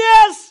going,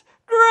 yes,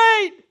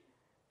 great.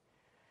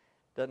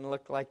 Doesn't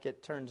look like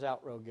it turns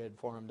out real good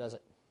for them, does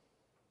it?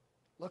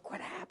 Look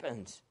what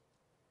happens.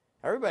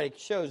 Everybody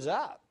shows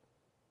up,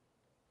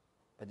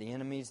 but the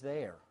enemy's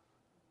there.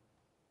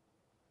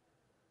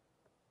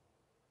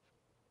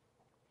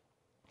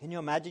 Can you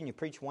imagine you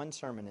preach one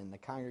sermon and the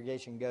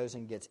congregation goes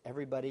and gets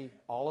everybody,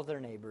 all of their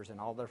neighbors and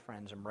all their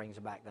friends, and brings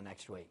them back the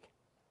next week?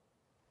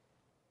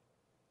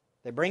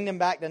 They bring them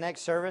back the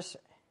next service,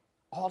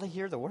 all to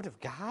hear the Word of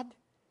God?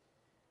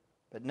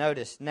 But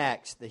notice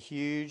next, the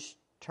huge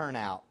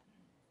turnout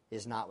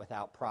is not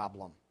without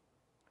problem.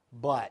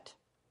 But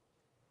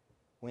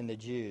when the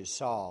Jews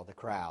saw the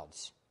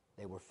crowds,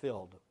 they were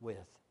filled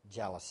with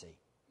jealousy.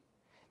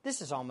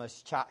 This is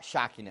almost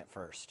shocking at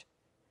first.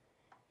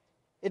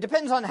 It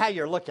depends on how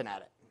you're looking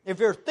at it. If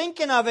you're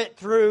thinking of it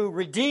through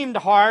redeemed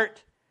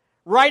heart,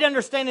 right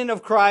understanding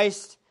of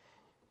Christ,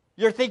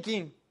 you're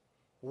thinking,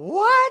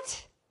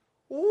 what?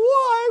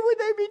 Why would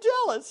they be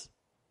jealous?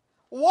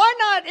 Why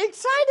not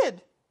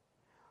excited?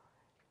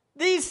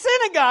 These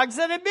synagogues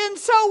that have been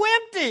so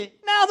empty,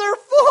 now they're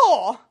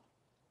full.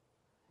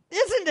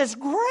 Isn't this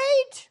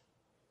great?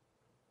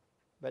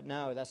 But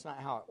no, that's not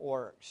how it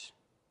works.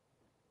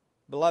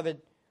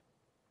 Beloved,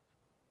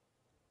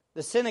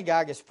 the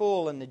synagogue is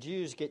full and the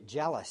Jews get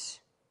jealous.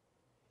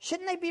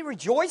 Shouldn't they be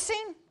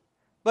rejoicing?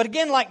 But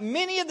again, like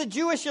many of the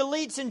Jewish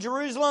elites in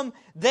Jerusalem,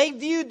 they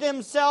viewed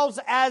themselves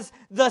as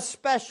the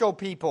special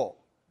people,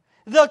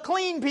 the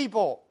clean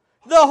people,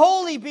 the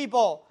holy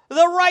people,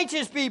 the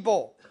righteous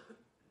people.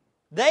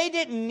 They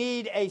didn't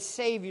need a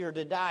Savior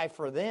to die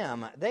for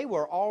them. They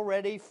were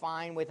already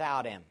fine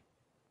without Him.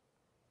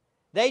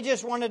 They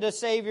just wanted a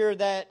Savior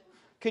that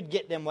could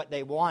get them what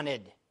they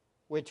wanted,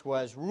 which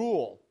was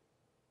rule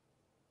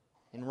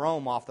in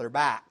Rome off their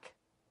back.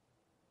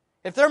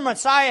 If their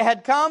Messiah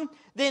had come,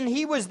 then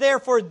He was there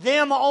for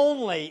them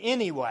only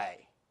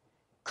anyway.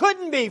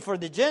 Couldn't be for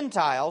the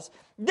Gentiles.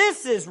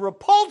 This is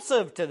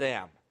repulsive to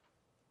them.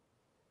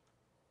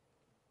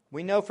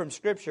 We know from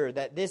Scripture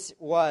that this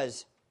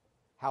was,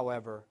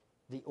 however,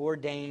 the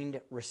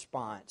ordained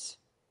response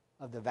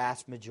of the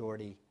vast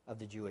majority of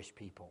the Jewish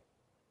people.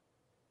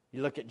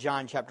 You look at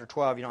John chapter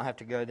 12, you don't have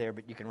to go there,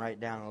 but you can write it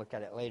down and look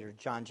at it later.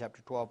 John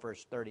chapter 12,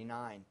 verse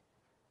 39.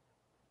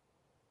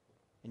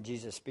 And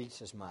Jesus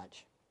speaks as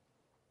much.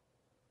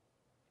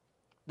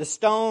 The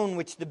stone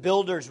which the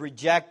builders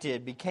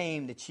rejected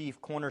became the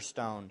chief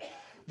cornerstone.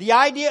 The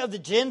idea of the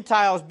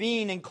Gentiles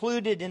being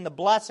included in the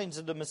blessings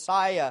of the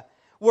Messiah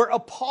were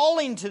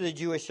appalling to the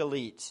Jewish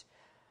elites.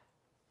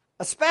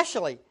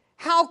 Especially,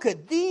 how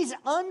could these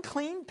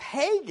unclean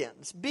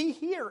pagans be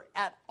here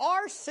at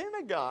our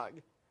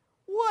synagogue?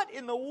 What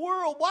in the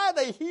world? Why are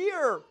they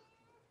here?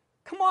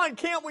 Come on,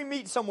 can't we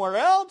meet somewhere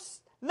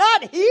else?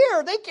 Not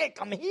here. They can't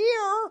come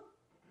here.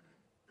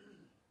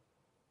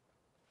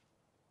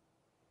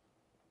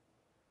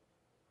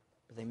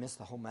 But they missed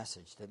the whole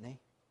message, didn't they?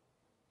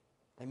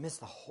 They missed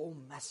the whole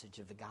message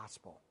of the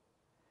gospel.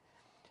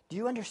 Do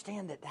you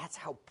understand that that's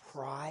how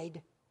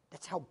pride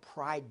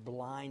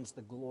blinds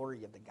the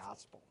glory of the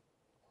gospel?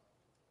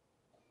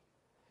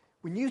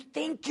 When you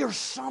think you're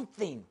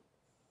something,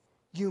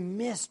 you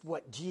missed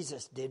what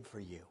Jesus did for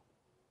you.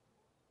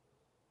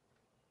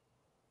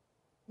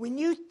 When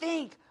you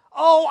think,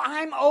 oh,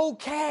 I'm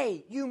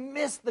okay, you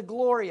miss the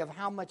glory of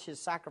how much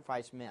His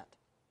sacrifice meant.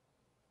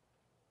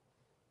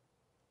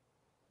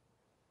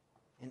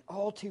 And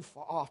all too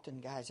often,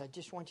 guys, I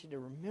just want you to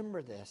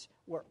remember this.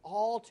 We're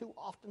all too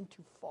often to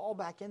fall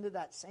back into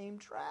that same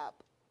trap.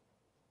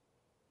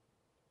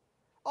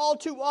 All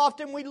too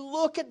often we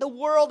look at the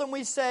world and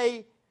we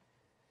say,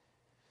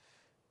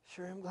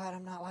 sure, I'm glad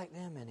I'm not like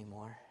them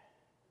anymore.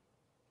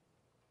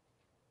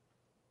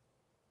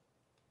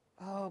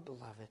 Oh,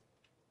 beloved,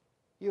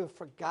 you have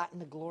forgotten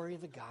the glory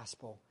of the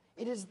gospel.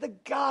 It is the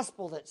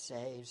gospel that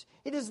saves.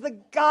 It is the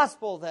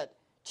gospel that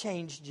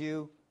changed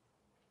you.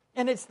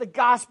 And it's the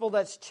gospel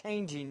that's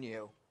changing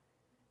you.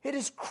 It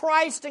is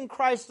Christ and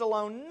Christ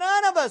alone.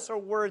 None of us are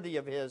worthy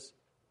of His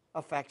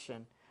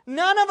affection.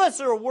 None of us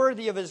are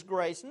worthy of His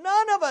grace.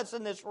 None of us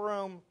in this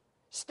room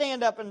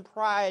stand up in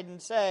pride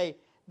and say,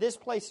 this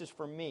place is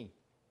for me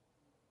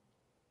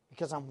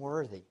because I'm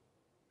worthy.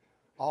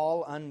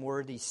 All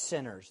unworthy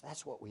sinners.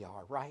 That's what we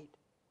are, right?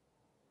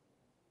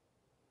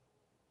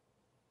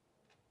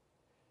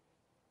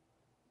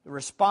 The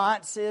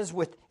response is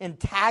with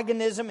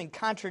antagonism and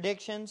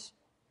contradictions.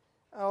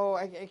 Oh,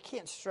 I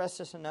can't stress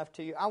this enough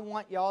to you. I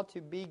want y'all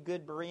to be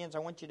good Bereans. I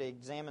want you to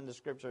examine the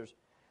Scriptures.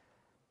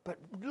 But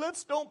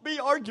let's don't be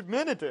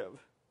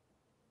argumentative.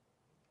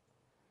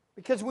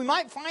 Because we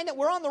might find that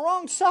we're on the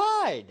wrong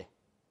side.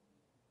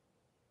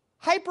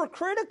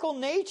 Hypercritical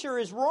nature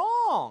is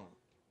wrong.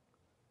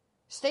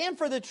 Stand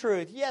for the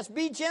truth. Yes,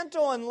 be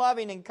gentle and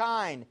loving and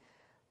kind.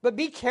 But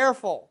be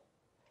careful.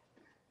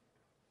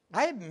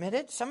 I admit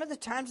it, some of the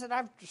times that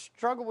I've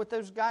struggled with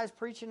those guys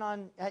preaching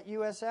at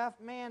USF,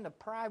 man, the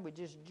pride would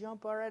just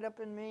jump right up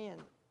in me,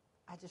 and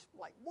I just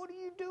like, what are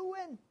you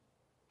doing?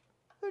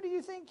 Who do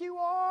you think you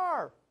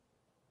are?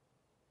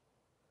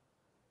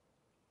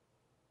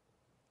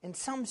 And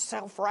some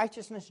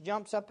self-righteousness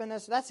jumps up in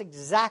us. That's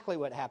exactly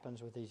what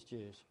happens with these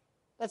Jews.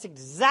 That's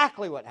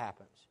exactly what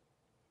happens.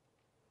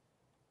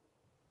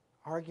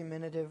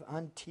 Argumentative,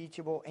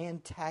 unteachable,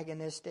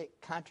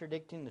 antagonistic,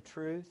 contradicting the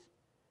truth.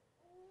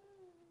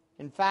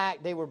 In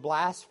fact, they were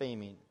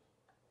blaspheming.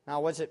 Now,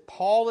 was it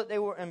Paul that they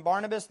were, and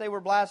Barnabas they were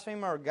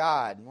blaspheming, or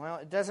God? Well,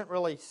 it doesn't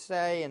really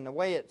say, and the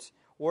way it's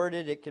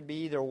worded, it could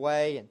be either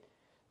way. And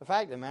the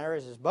fact of the matter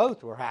is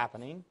both were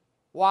happening.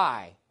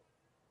 Why?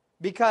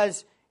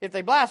 Because if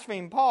they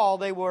blasphemed Paul,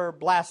 they were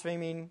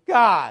blaspheming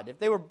God. If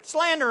they were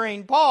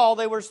slandering Paul,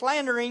 they were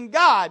slandering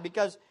God,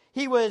 because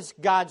he was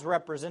God's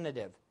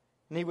representative,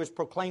 and he was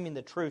proclaiming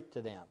the truth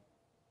to them.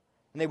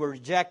 And they were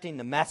rejecting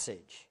the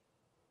message.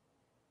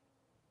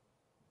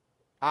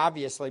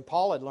 Obviously,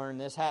 Paul had learned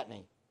this, hadn't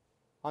he?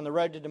 On the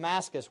road to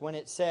Damascus, when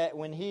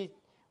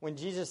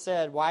Jesus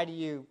said, "Why do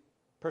you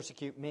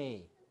persecute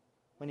me?"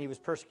 when he was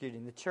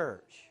persecuting the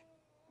church.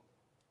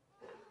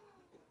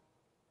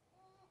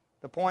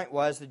 The point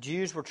was the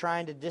Jews were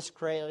trying to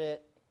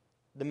discredit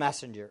the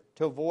messenger,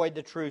 to avoid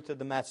the truth of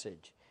the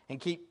message, and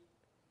keep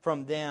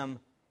from them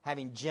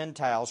having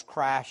Gentiles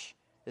crash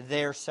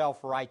their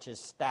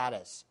self-righteous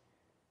status.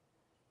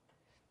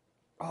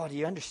 Oh, do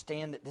you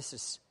understand that this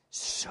is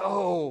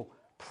so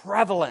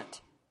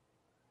prevalent?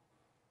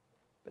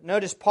 But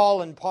notice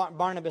Paul and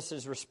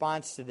Barnabas'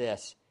 response to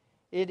this.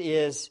 It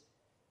is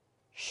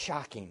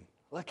shocking.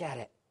 Look at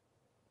it.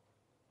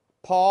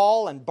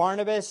 Paul and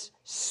Barnabas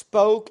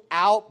spoke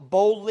out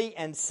boldly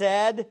and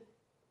said,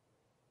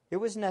 "It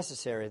was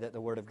necessary that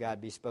the word of God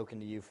be spoken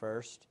to you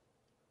first.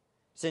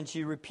 Since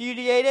you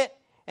repudiate it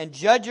and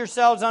judge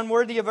yourselves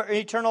unworthy of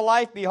eternal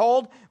life,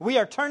 behold, we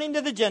are turning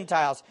to the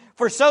Gentiles.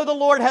 For so the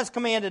Lord has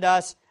commanded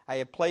us, I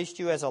have placed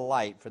you as a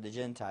light for the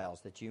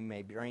Gentiles, that you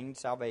may bring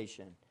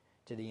salvation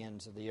to the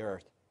ends of the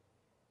earth."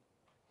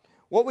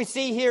 What we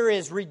see here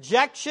is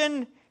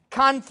rejection,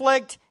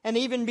 conflict, and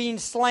even being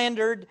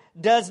slandered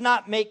does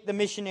not make the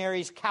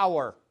missionaries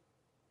cower.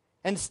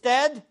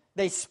 Instead,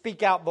 they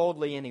speak out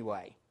boldly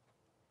anyway.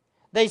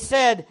 They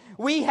said,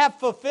 "We have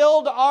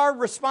fulfilled our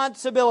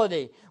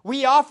responsibility.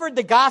 We offered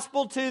the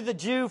gospel to the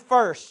Jew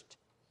first.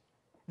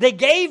 They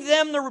gave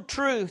them the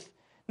truth.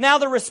 Now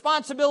the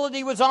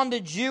responsibility was on the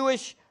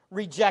Jewish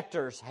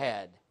rejector's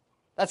head."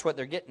 That's what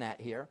they're getting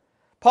at here.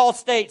 Paul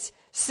states,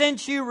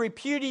 since you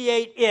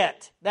repudiate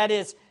it, that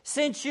is,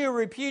 since you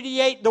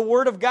repudiate the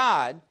Word of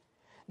God,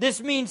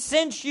 this means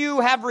since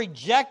you have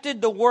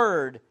rejected the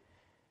Word,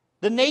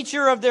 the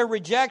nature of their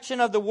rejection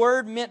of the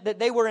Word meant that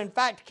they were in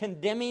fact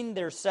condemning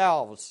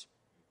themselves.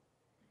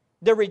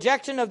 Their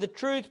rejection of the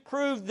truth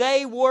proved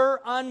they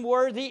were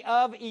unworthy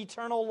of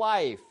eternal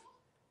life.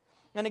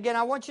 And again,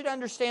 I want you to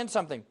understand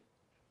something.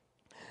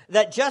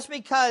 That just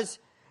because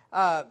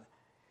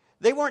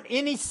they weren't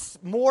any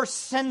more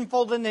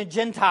sinful than the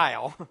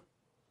Gentile, it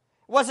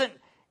wasn't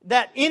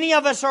that any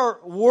of us are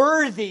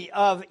worthy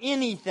of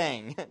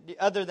anything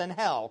other than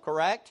hell,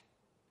 correct?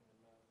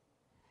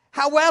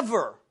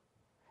 However,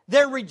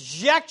 their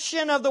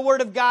rejection of the Word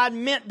of God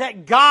meant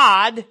that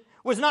God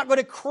was not going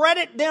to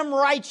credit them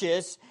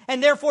righteous,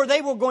 and therefore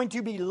they were going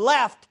to be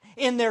left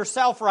in their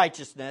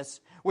self-righteousness,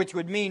 which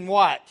would mean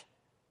what?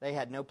 They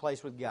had no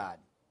place with God.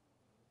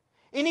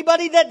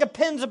 Anybody that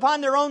depends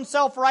upon their own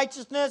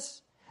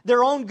self-righteousness,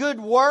 their own good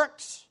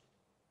works,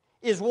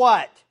 is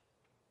what?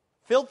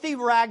 Filthy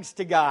rags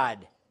to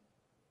God.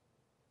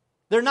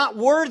 They're not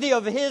worthy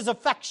of His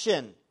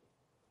affection.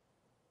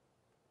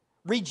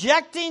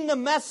 Rejecting the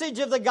message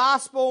of the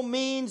gospel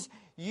means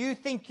you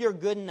think you're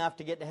good enough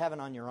to get to heaven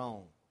on your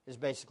own, is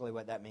basically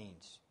what that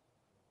means.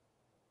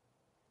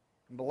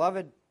 And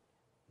beloved,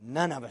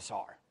 none of us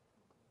are.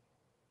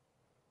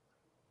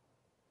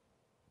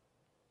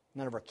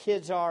 None of our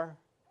kids are,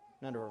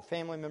 none of our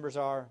family members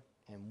are,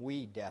 and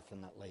we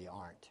definitely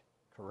aren't,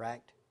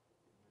 correct?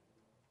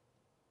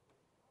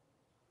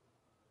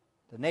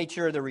 The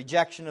nature of the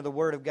rejection of the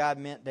Word of God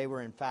meant they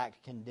were in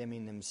fact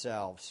condemning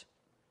themselves.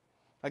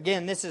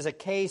 Again, this is a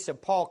case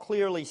of Paul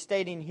clearly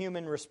stating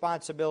human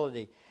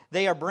responsibility.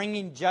 They are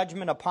bringing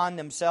judgment upon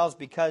themselves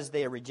because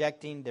they are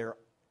rejecting their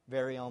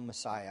very own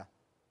Messiah.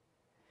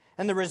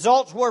 And the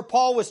results were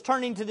Paul was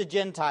turning to the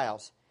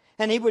Gentiles.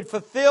 and he would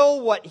fulfill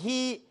what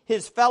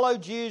his fellow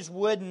Jews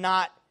would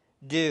not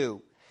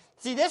do.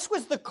 See, this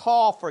was the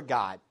call for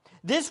God.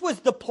 This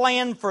was the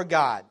plan for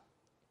God.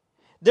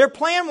 Their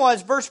plan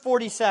was, verse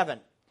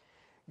 47,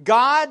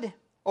 God,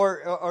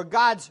 or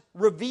God's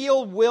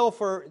revealed will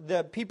for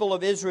the people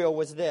of Israel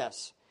was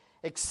this: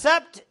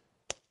 accept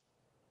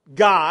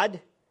God,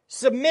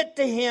 submit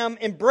to Him,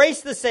 embrace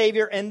the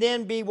Savior, and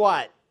then be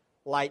what?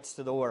 Lights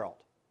to the world.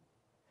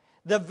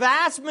 The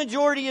vast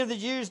majority of the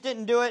Jews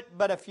didn't do it,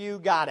 but a few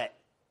got it.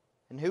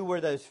 And who were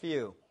those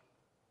few?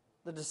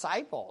 The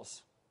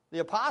disciples, the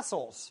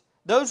apostles.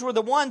 Those were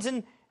the ones,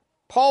 and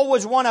Paul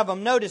was one of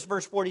them. Notice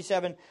verse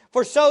 47.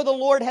 For so the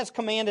Lord has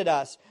commanded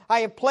us. I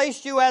have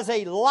placed you as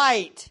a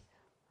light,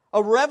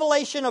 a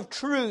revelation of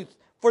truth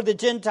for the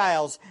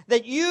Gentiles,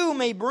 that you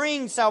may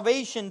bring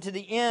salvation to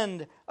the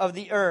end of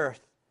the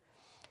earth.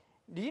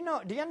 Do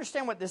you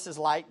understand what this is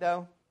like,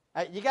 though?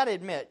 You got to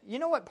admit, you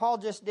know what Paul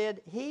just did?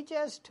 He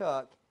just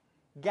took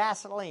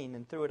gasoline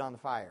and threw it on the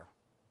fire.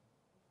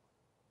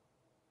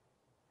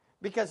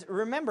 Because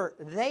remember,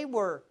 they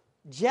were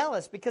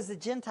jealous because the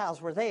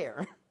Gentiles were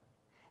there.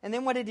 And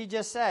then what did he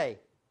just say?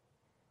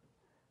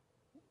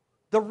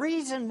 The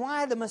reason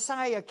why the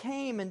Messiah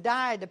came and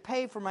died to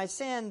pay for my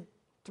sin,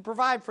 to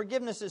provide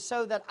forgiveness, is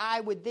so that I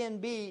would then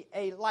be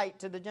a light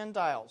to the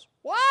Gentiles.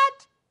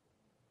 What?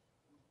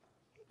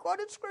 He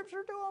quoted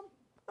Scripture to them.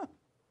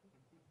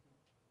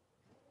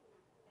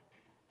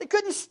 They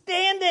couldn't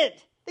stand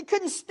it. They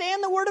couldn't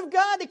stand the Word of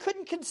God. They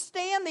couldn't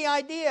stand the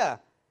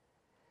idea.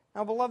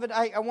 Now, beloved,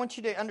 I want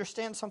you to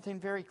understand something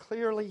very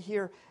clearly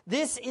here.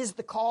 This is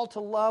the call to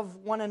love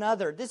one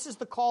another. This is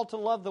the call to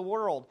love the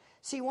world.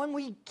 See, when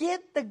we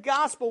get the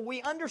gospel,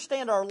 we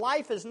understand our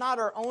life is not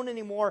our own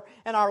anymore,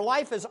 and our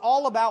life is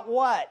all about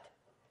what?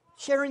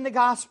 Sharing the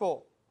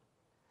gospel.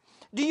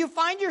 Do you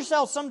find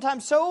yourself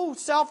sometimes so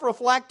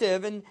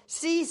self-reflective and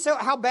see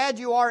how bad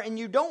you are, and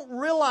you don't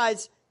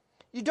realize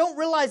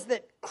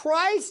that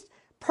Christ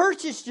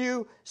purchased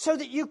you so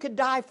that you could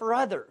die for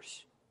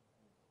others?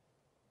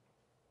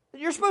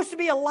 You're supposed to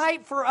be a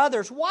light for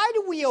others. Why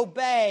do we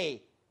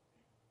obey?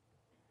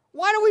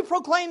 Why do we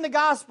proclaim the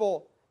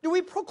gospel? Do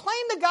we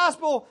proclaim the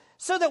gospel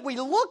so that we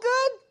look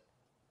good?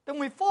 Then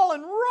we've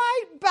fallen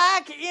right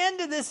back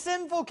into the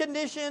sinful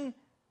condition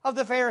of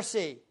the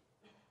Pharisee.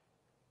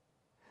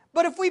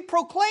 But if we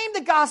proclaim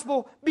the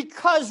gospel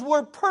because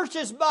we're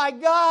purchased by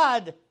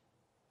God,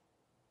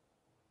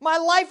 my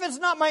life is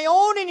not my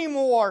own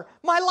anymore.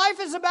 My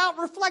life is about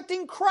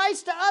reflecting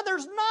Christ to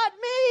others, not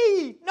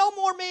me. No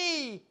more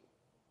me.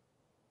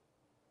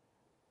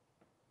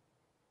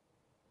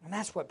 And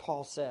that's what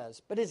Paul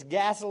says. But it's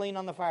gasoline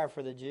on the fire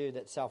for the Jew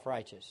that's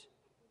self-righteous.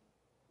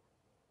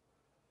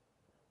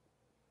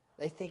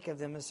 They think of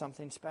them as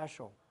something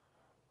special.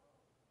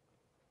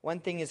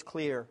 One thing is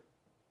clear.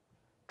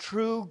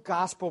 True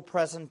gospel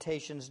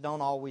presentations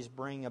don't always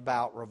bring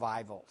about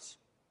revivals.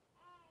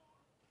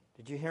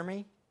 Did you hear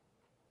me?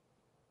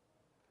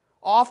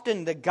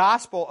 Often the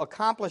gospel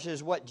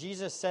accomplishes what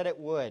Jesus said it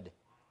would.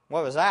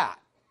 What was that?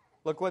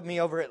 Look with me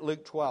over at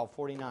Luke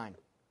 12:49.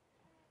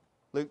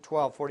 Luke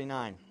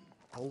 12:49.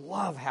 I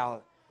love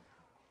how...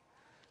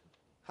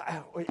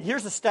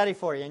 Here's a study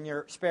for you in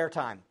your spare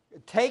time.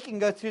 Take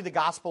and go through the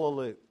Gospel of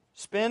Luke.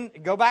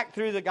 Go back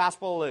through the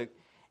Gospel of Luke.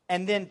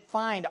 And then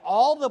find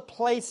all the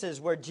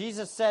places where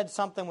Jesus said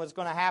something was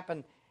going to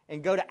happen,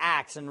 and go to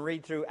Acts and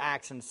read through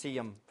Acts and see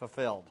them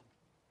fulfilled.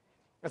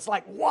 It's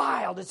like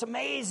wild. It's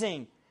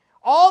amazing.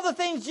 All the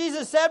things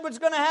Jesus said was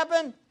going to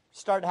happen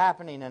start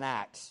happening in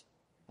Acts.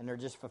 And they're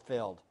just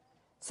fulfilled.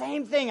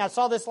 Same thing. I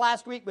saw this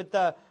last week with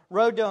the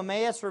road to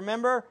Emmaus.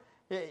 Remember?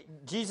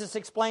 Jesus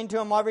explained to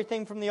them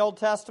everything from the Old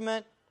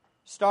Testament,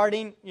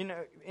 starting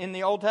in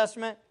the Old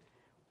Testament.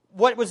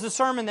 What was the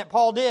sermon that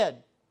Paul did?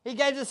 He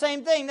gave the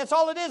same thing. That's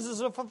all it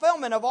is a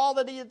fulfillment of all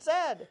that he had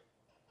said.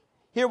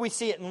 Here we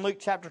see it in Luke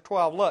chapter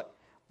 12. Look,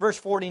 verse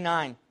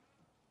 49.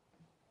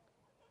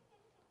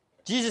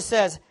 Jesus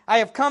says, I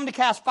have come to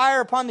cast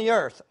fire upon the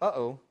earth.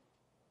 Uh-oh.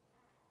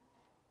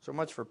 So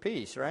much for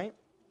peace, right?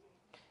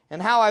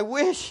 And how I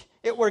wish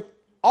it were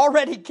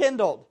already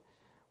kindled.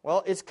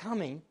 Well, it's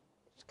coming.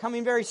 It's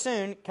coming very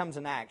soon. It comes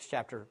in Acts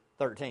chapter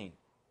 13.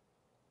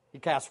 He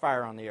casts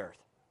fire on the earth.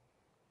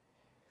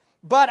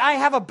 But I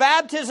have a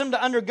baptism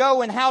to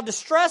undergo, and how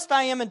distressed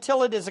I am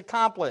until it is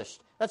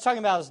accomplished. That's talking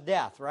about his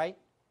death, right?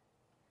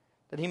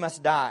 That he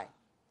must die.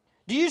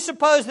 Do you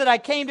suppose that I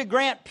came to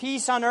grant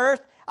peace on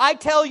earth? I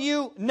tell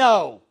you,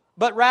 no,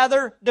 but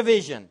rather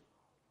division.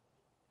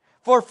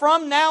 For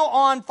from now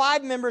on,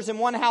 5 members in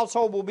one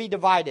household will be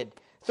divided.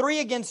 3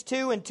 against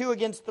 2 and 2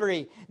 against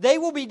 3. They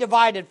will be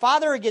divided.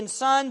 Father against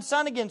son,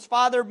 son against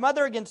father,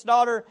 mother against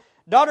daughter,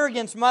 daughter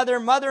against mother,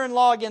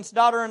 mother-in-law against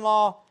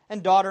daughter-in-law,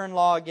 and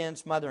daughter-in-law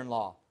against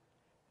mother-in-law.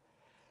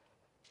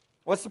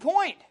 What's the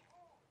point?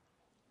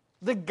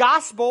 The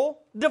gospel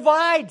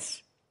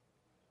divides.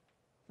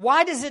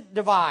 Why does it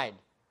divide?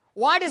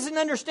 Why does an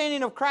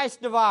understanding of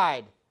Christ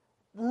divide?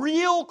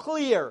 Real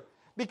clear.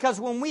 Because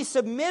when we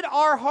submit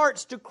our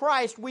hearts to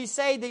Christ, we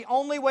say the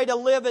only way to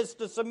live is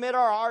to submit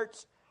our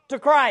hearts to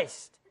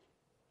Christ.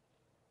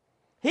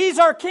 He's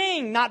our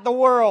king, not the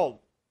world.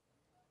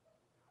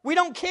 We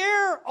don't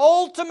care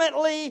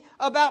ultimately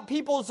about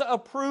people's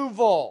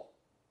approval.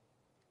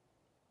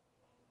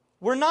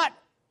 We're not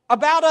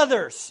about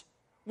others.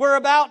 We're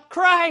about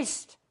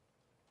Christ.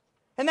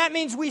 And that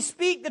means we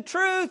speak the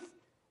truth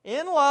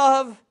in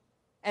love,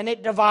 and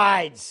it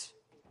divides,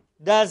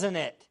 doesn't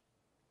it?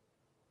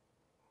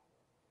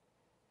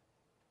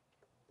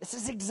 This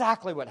is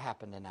exactly what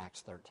happened in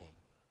Acts 13.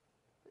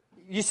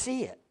 You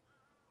see it.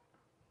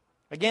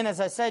 Again, as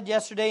I said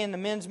yesterday in the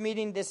men's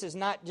meeting, this is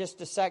not just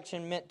a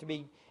section meant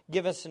to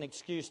give us an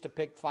excuse to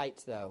pick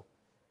fights, though.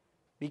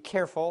 Be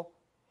careful.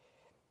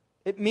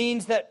 It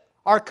means that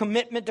our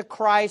commitment to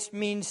Christ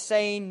means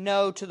saying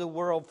no to the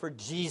world for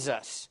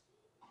Jesus.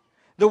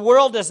 The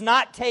world does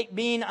not take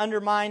being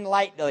undermined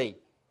lightly.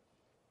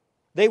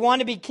 They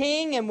want to be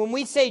king, and when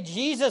we say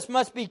Jesus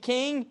must be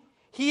king,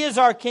 He is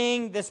our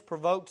king, this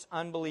provokes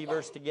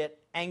unbelievers to get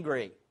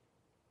angry.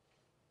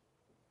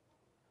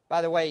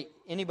 By the way,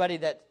 anybody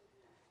that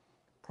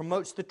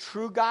promotes the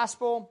true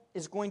gospel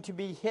is going to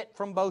be hit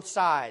from both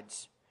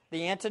sides.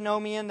 The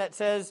antinomian that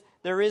says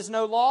there is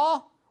no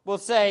law will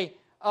say,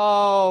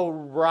 oh,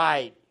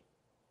 right,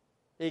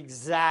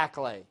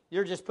 exactly.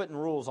 You're just putting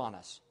rules on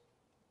us.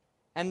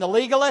 And the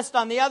legalist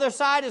on the other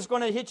side is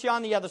going to hit you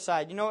on the other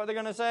side. You know what they're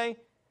going to say?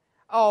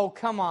 Oh,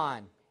 come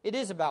on. It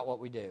is about what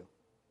we do.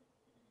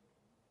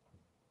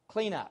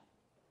 Clean up.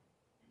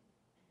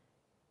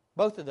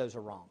 Both of those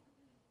are wrong.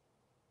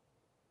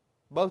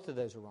 Both of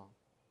those are wrong.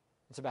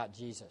 It's about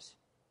Jesus.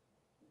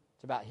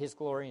 It's about His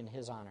glory and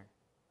His honor.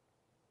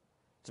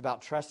 It's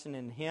about trusting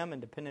in Him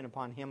and depending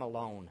upon Him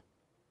alone.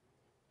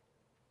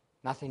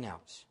 Nothing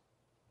else.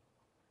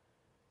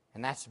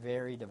 And that's a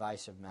very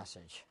divisive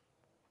message.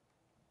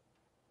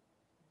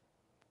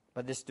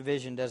 But this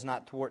division does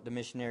not thwart the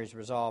missionaries'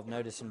 resolve.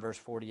 Notice in verse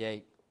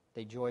 48,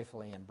 they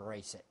joyfully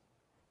embrace it.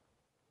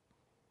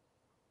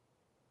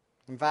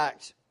 In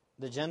fact,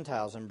 the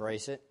Gentiles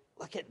embrace it.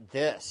 Look at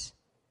this.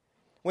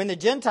 When the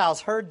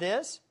Gentiles heard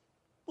this,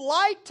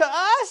 like to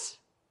us,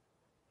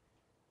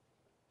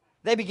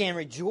 they began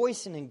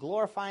rejoicing and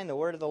glorifying the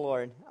word of the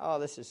Lord. Oh,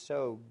 this is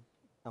so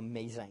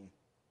amazing.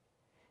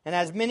 And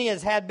as many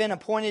as had been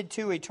appointed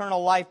to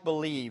eternal life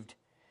believed.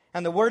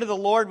 And the word of the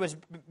Lord was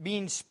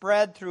being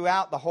spread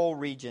throughout the whole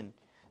region.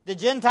 The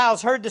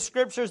Gentiles heard the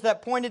scriptures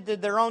that pointed to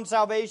their own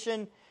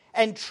salvation,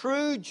 and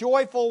true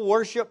joyful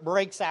worship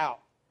breaks out.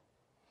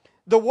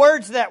 The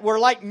words that were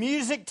like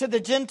music to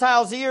the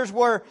Gentiles' ears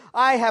were,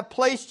 I have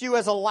placed you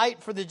as a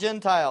light for the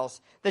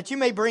Gentiles, that you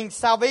may bring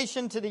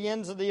salvation to the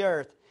ends of the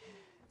earth.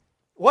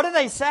 What do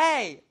they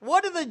say?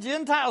 What do the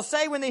Gentiles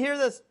say when they hear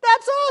this?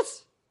 That's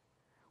us!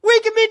 We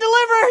can be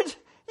delivered!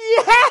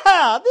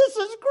 Yeah, this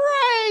is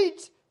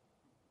great!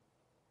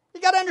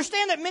 You got to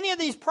understand that many of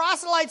these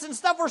proselytes and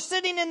stuff were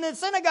sitting in the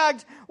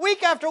synagogues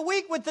week after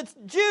week with the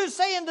Jews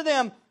saying to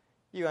them,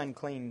 you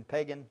unclean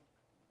pagan.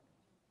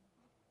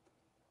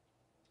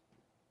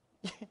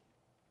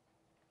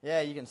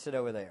 Yeah, you can sit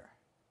over there.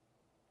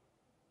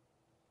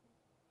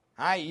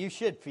 You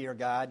should fear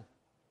God.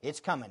 It's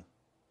coming.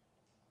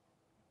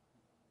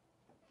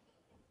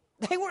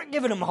 They weren't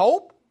giving them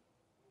hope.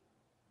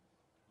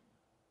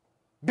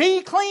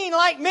 Be clean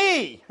like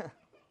me.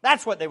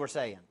 That's what they were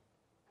saying.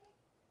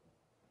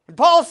 And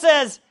Paul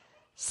says,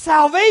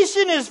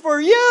 salvation is for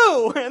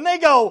you. And they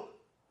go,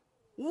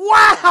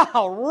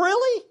 wow,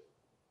 really?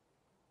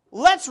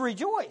 Let's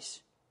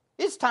rejoice.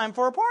 It's time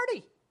for a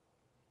party.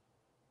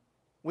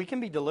 We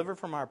can be delivered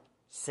from our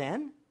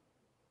sin.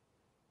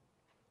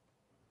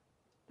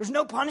 There's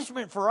no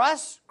punishment for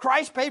us.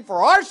 Christ paid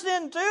for our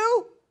sin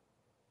too.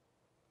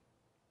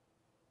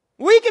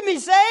 We can be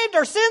saved.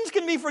 Our sins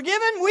can be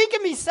forgiven. We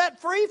can be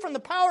set free from the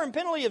power and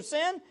penalty of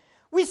sin.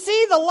 We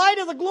see the light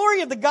of the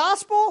glory of the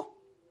gospel.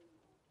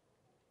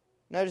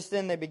 Notice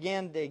then they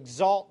began to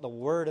exalt the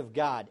word of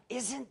God.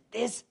 Isn't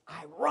this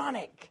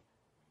ironic?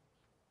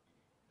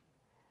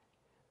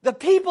 The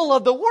people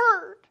of the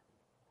word,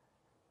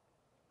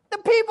 the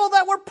people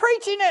that were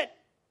preaching it,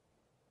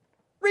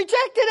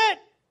 rejected it.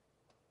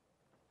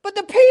 But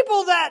the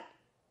people that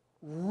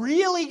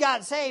really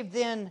got saved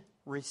then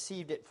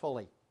received it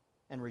fully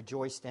and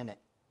rejoiced in it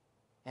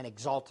and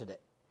exalted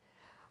it.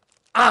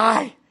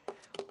 I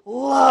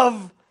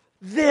love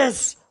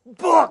this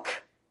book.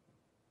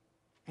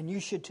 And you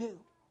should too.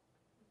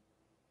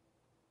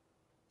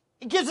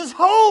 It gives us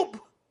hope.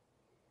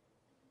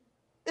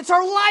 It's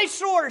our life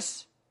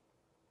source.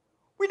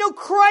 We know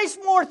Christ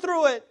more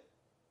through it.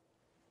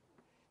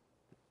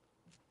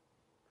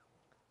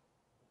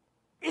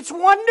 It's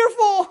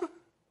wonderful.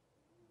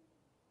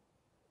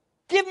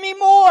 Give me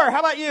more.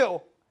 How about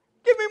you?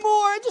 Give me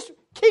more. Just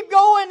keep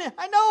going.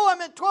 I know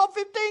I'm at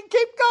 12:15.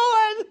 Keep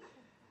going.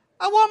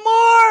 I want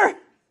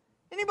more.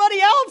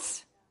 Anybody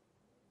else?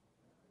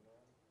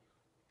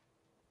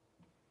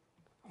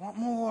 I want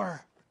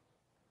more.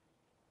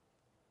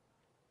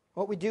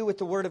 What we do with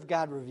the Word of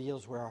God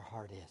reveals where our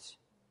heart is.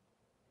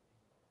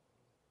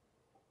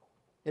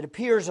 It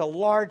appears a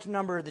large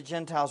number of the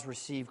Gentiles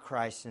received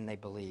Christ and they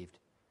believed.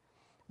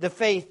 The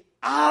faith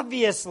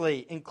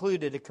obviously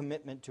included a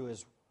commitment to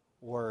His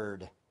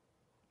Word.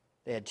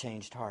 They had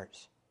changed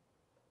hearts.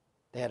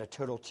 They had a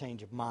total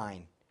change of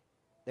mind.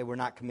 They were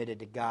not committed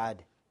to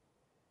God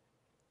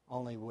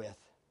only with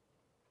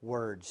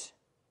words,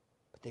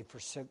 but they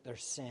forsook their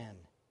sin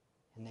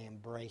and they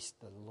embraced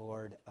the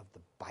Lord of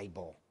the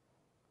Bible.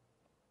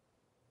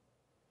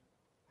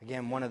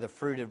 Again, one of the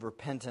fruit of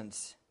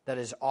repentance that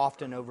is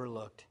often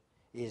overlooked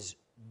is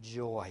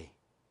joy.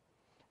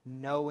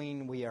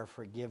 Knowing we are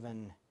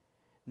forgiven,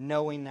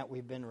 knowing that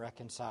we've been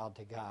reconciled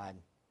to God.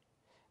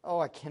 Oh,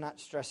 I cannot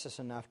stress this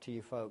enough to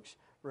you folks.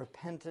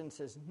 Repentance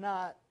is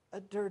not a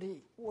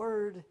dirty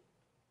word.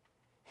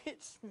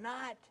 It's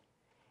not.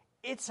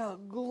 It's a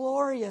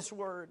glorious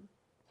word.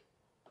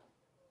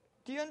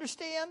 Do you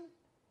understand?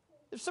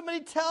 If somebody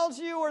tells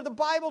you, or the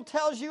Bible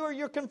tells you, or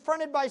you're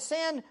confronted by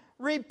sin,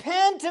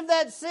 repent of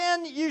that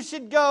sin, you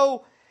should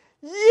go,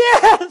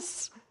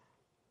 yes!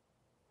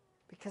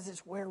 Because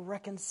it's where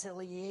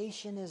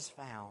reconciliation is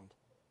found.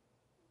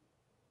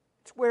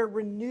 It's where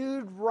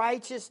renewed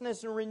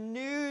righteousness and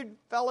renewed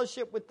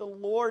fellowship with the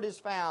Lord is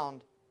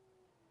found.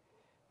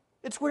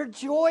 It's where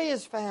joy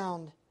is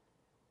found.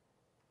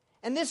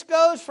 And this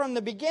goes from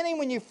the beginning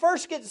when you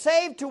first get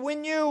saved to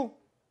when you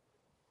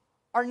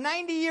are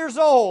 90 years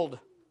old.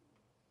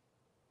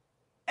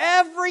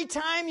 Every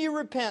time you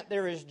repent,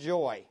 there is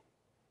joy.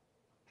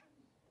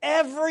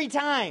 Every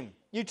time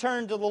you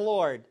turn to the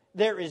Lord,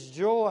 there is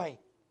joy.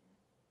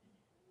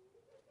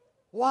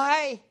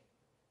 Why?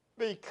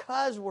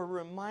 Because we're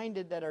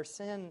reminded that our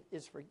sin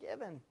is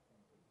forgiven.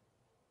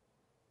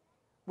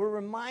 We're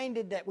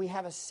reminded that we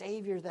have a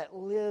Savior that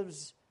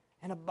lives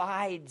and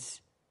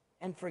abides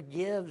and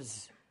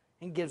forgives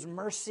and gives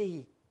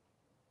mercy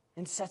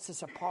and sets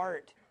us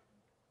apart.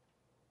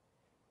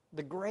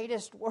 The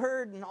greatest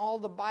word in all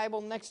the Bible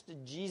next to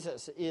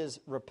Jesus is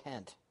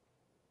repent.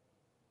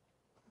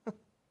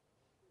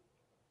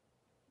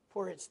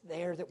 For it's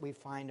there that we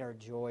find our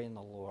joy in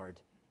the Lord.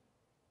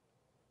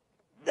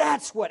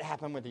 That's what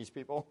happened with these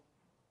people.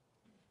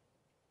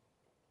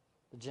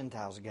 The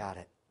Gentiles got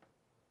it.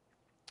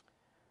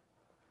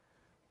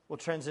 We'll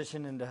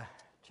transition into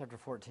chapter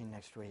 14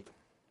 next week.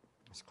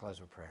 Let's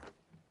close with prayer.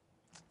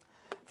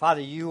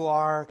 Father, you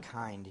are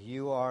kind.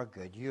 You are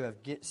good. You have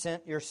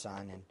sent your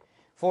Son, and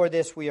for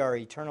this we are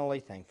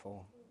eternally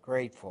thankful,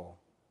 grateful.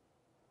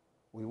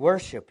 We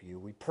worship you.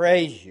 We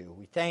praise you.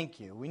 We thank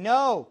you. We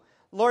know,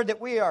 Lord,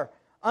 that we are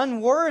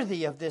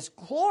unworthy of this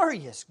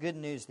glorious good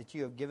news that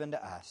you have given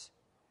to us.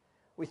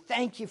 We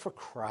thank you for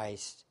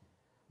Christ.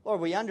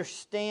 Lord, we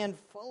understand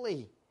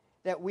fully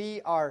that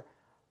we are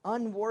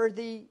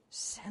unworthy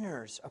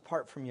sinners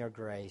apart from your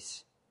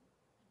grace.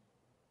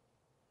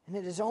 And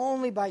it is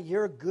only by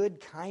your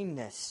good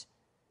kindness,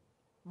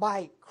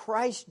 by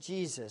Christ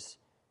Jesus,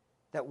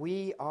 that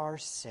we are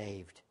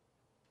saved.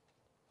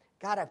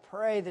 God, I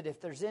pray that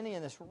if there's any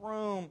in this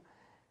room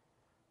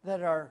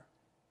that are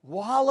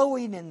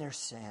wallowing in their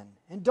sin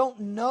and don't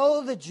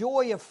know the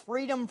joy of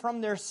freedom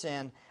from their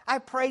sin, I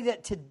pray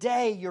that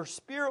today your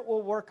Spirit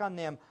will work on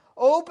them.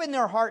 Open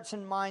their hearts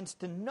and minds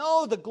to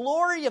know the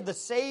glory of the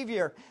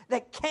Savior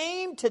that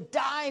came to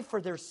die for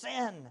their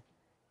sin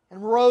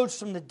and rose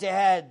from the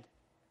dead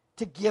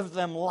to give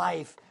them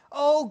life.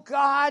 Oh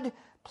God,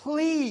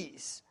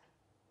 please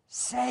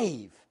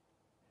save.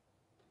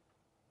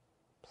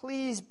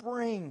 Please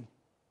bring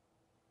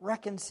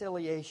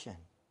reconciliation.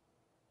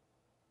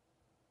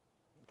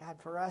 God,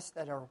 for us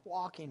that are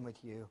walking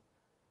with you,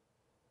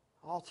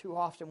 all too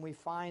often we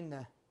find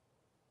the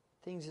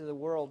things of the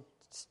world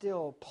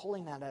still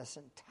pulling at us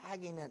and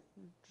tagging it,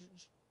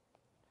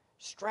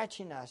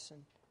 stretching us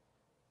and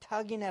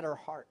tugging at our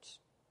hearts.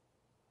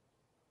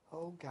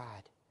 Oh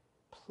God,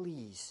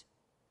 please,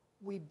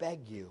 we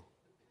beg you,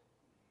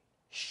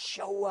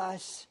 show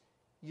us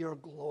your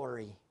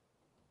glory.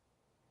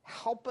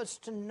 Help us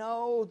to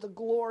know the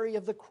glory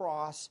of the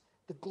cross,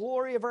 the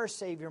glory of our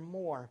Savior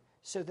more,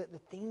 so that the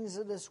things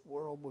of this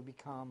world will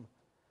become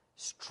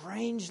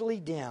strangely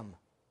dim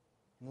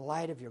in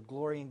light of your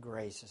glory and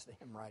grace, as the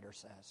hymn writer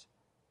says.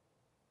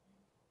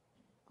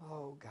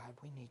 Oh, God,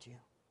 we need you.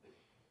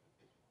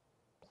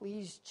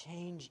 Please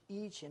change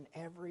each and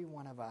every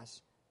one of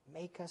us.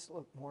 Make us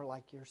look more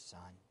like your Son.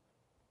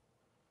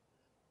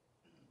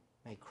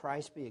 May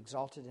Christ be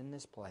exalted in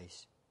this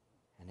place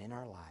and in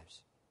our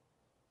lives.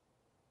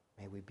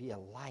 May we be a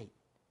light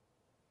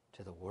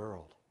to the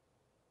world.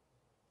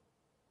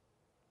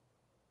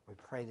 We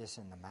pray this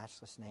in the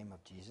matchless name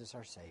of Jesus,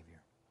 our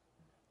Savior.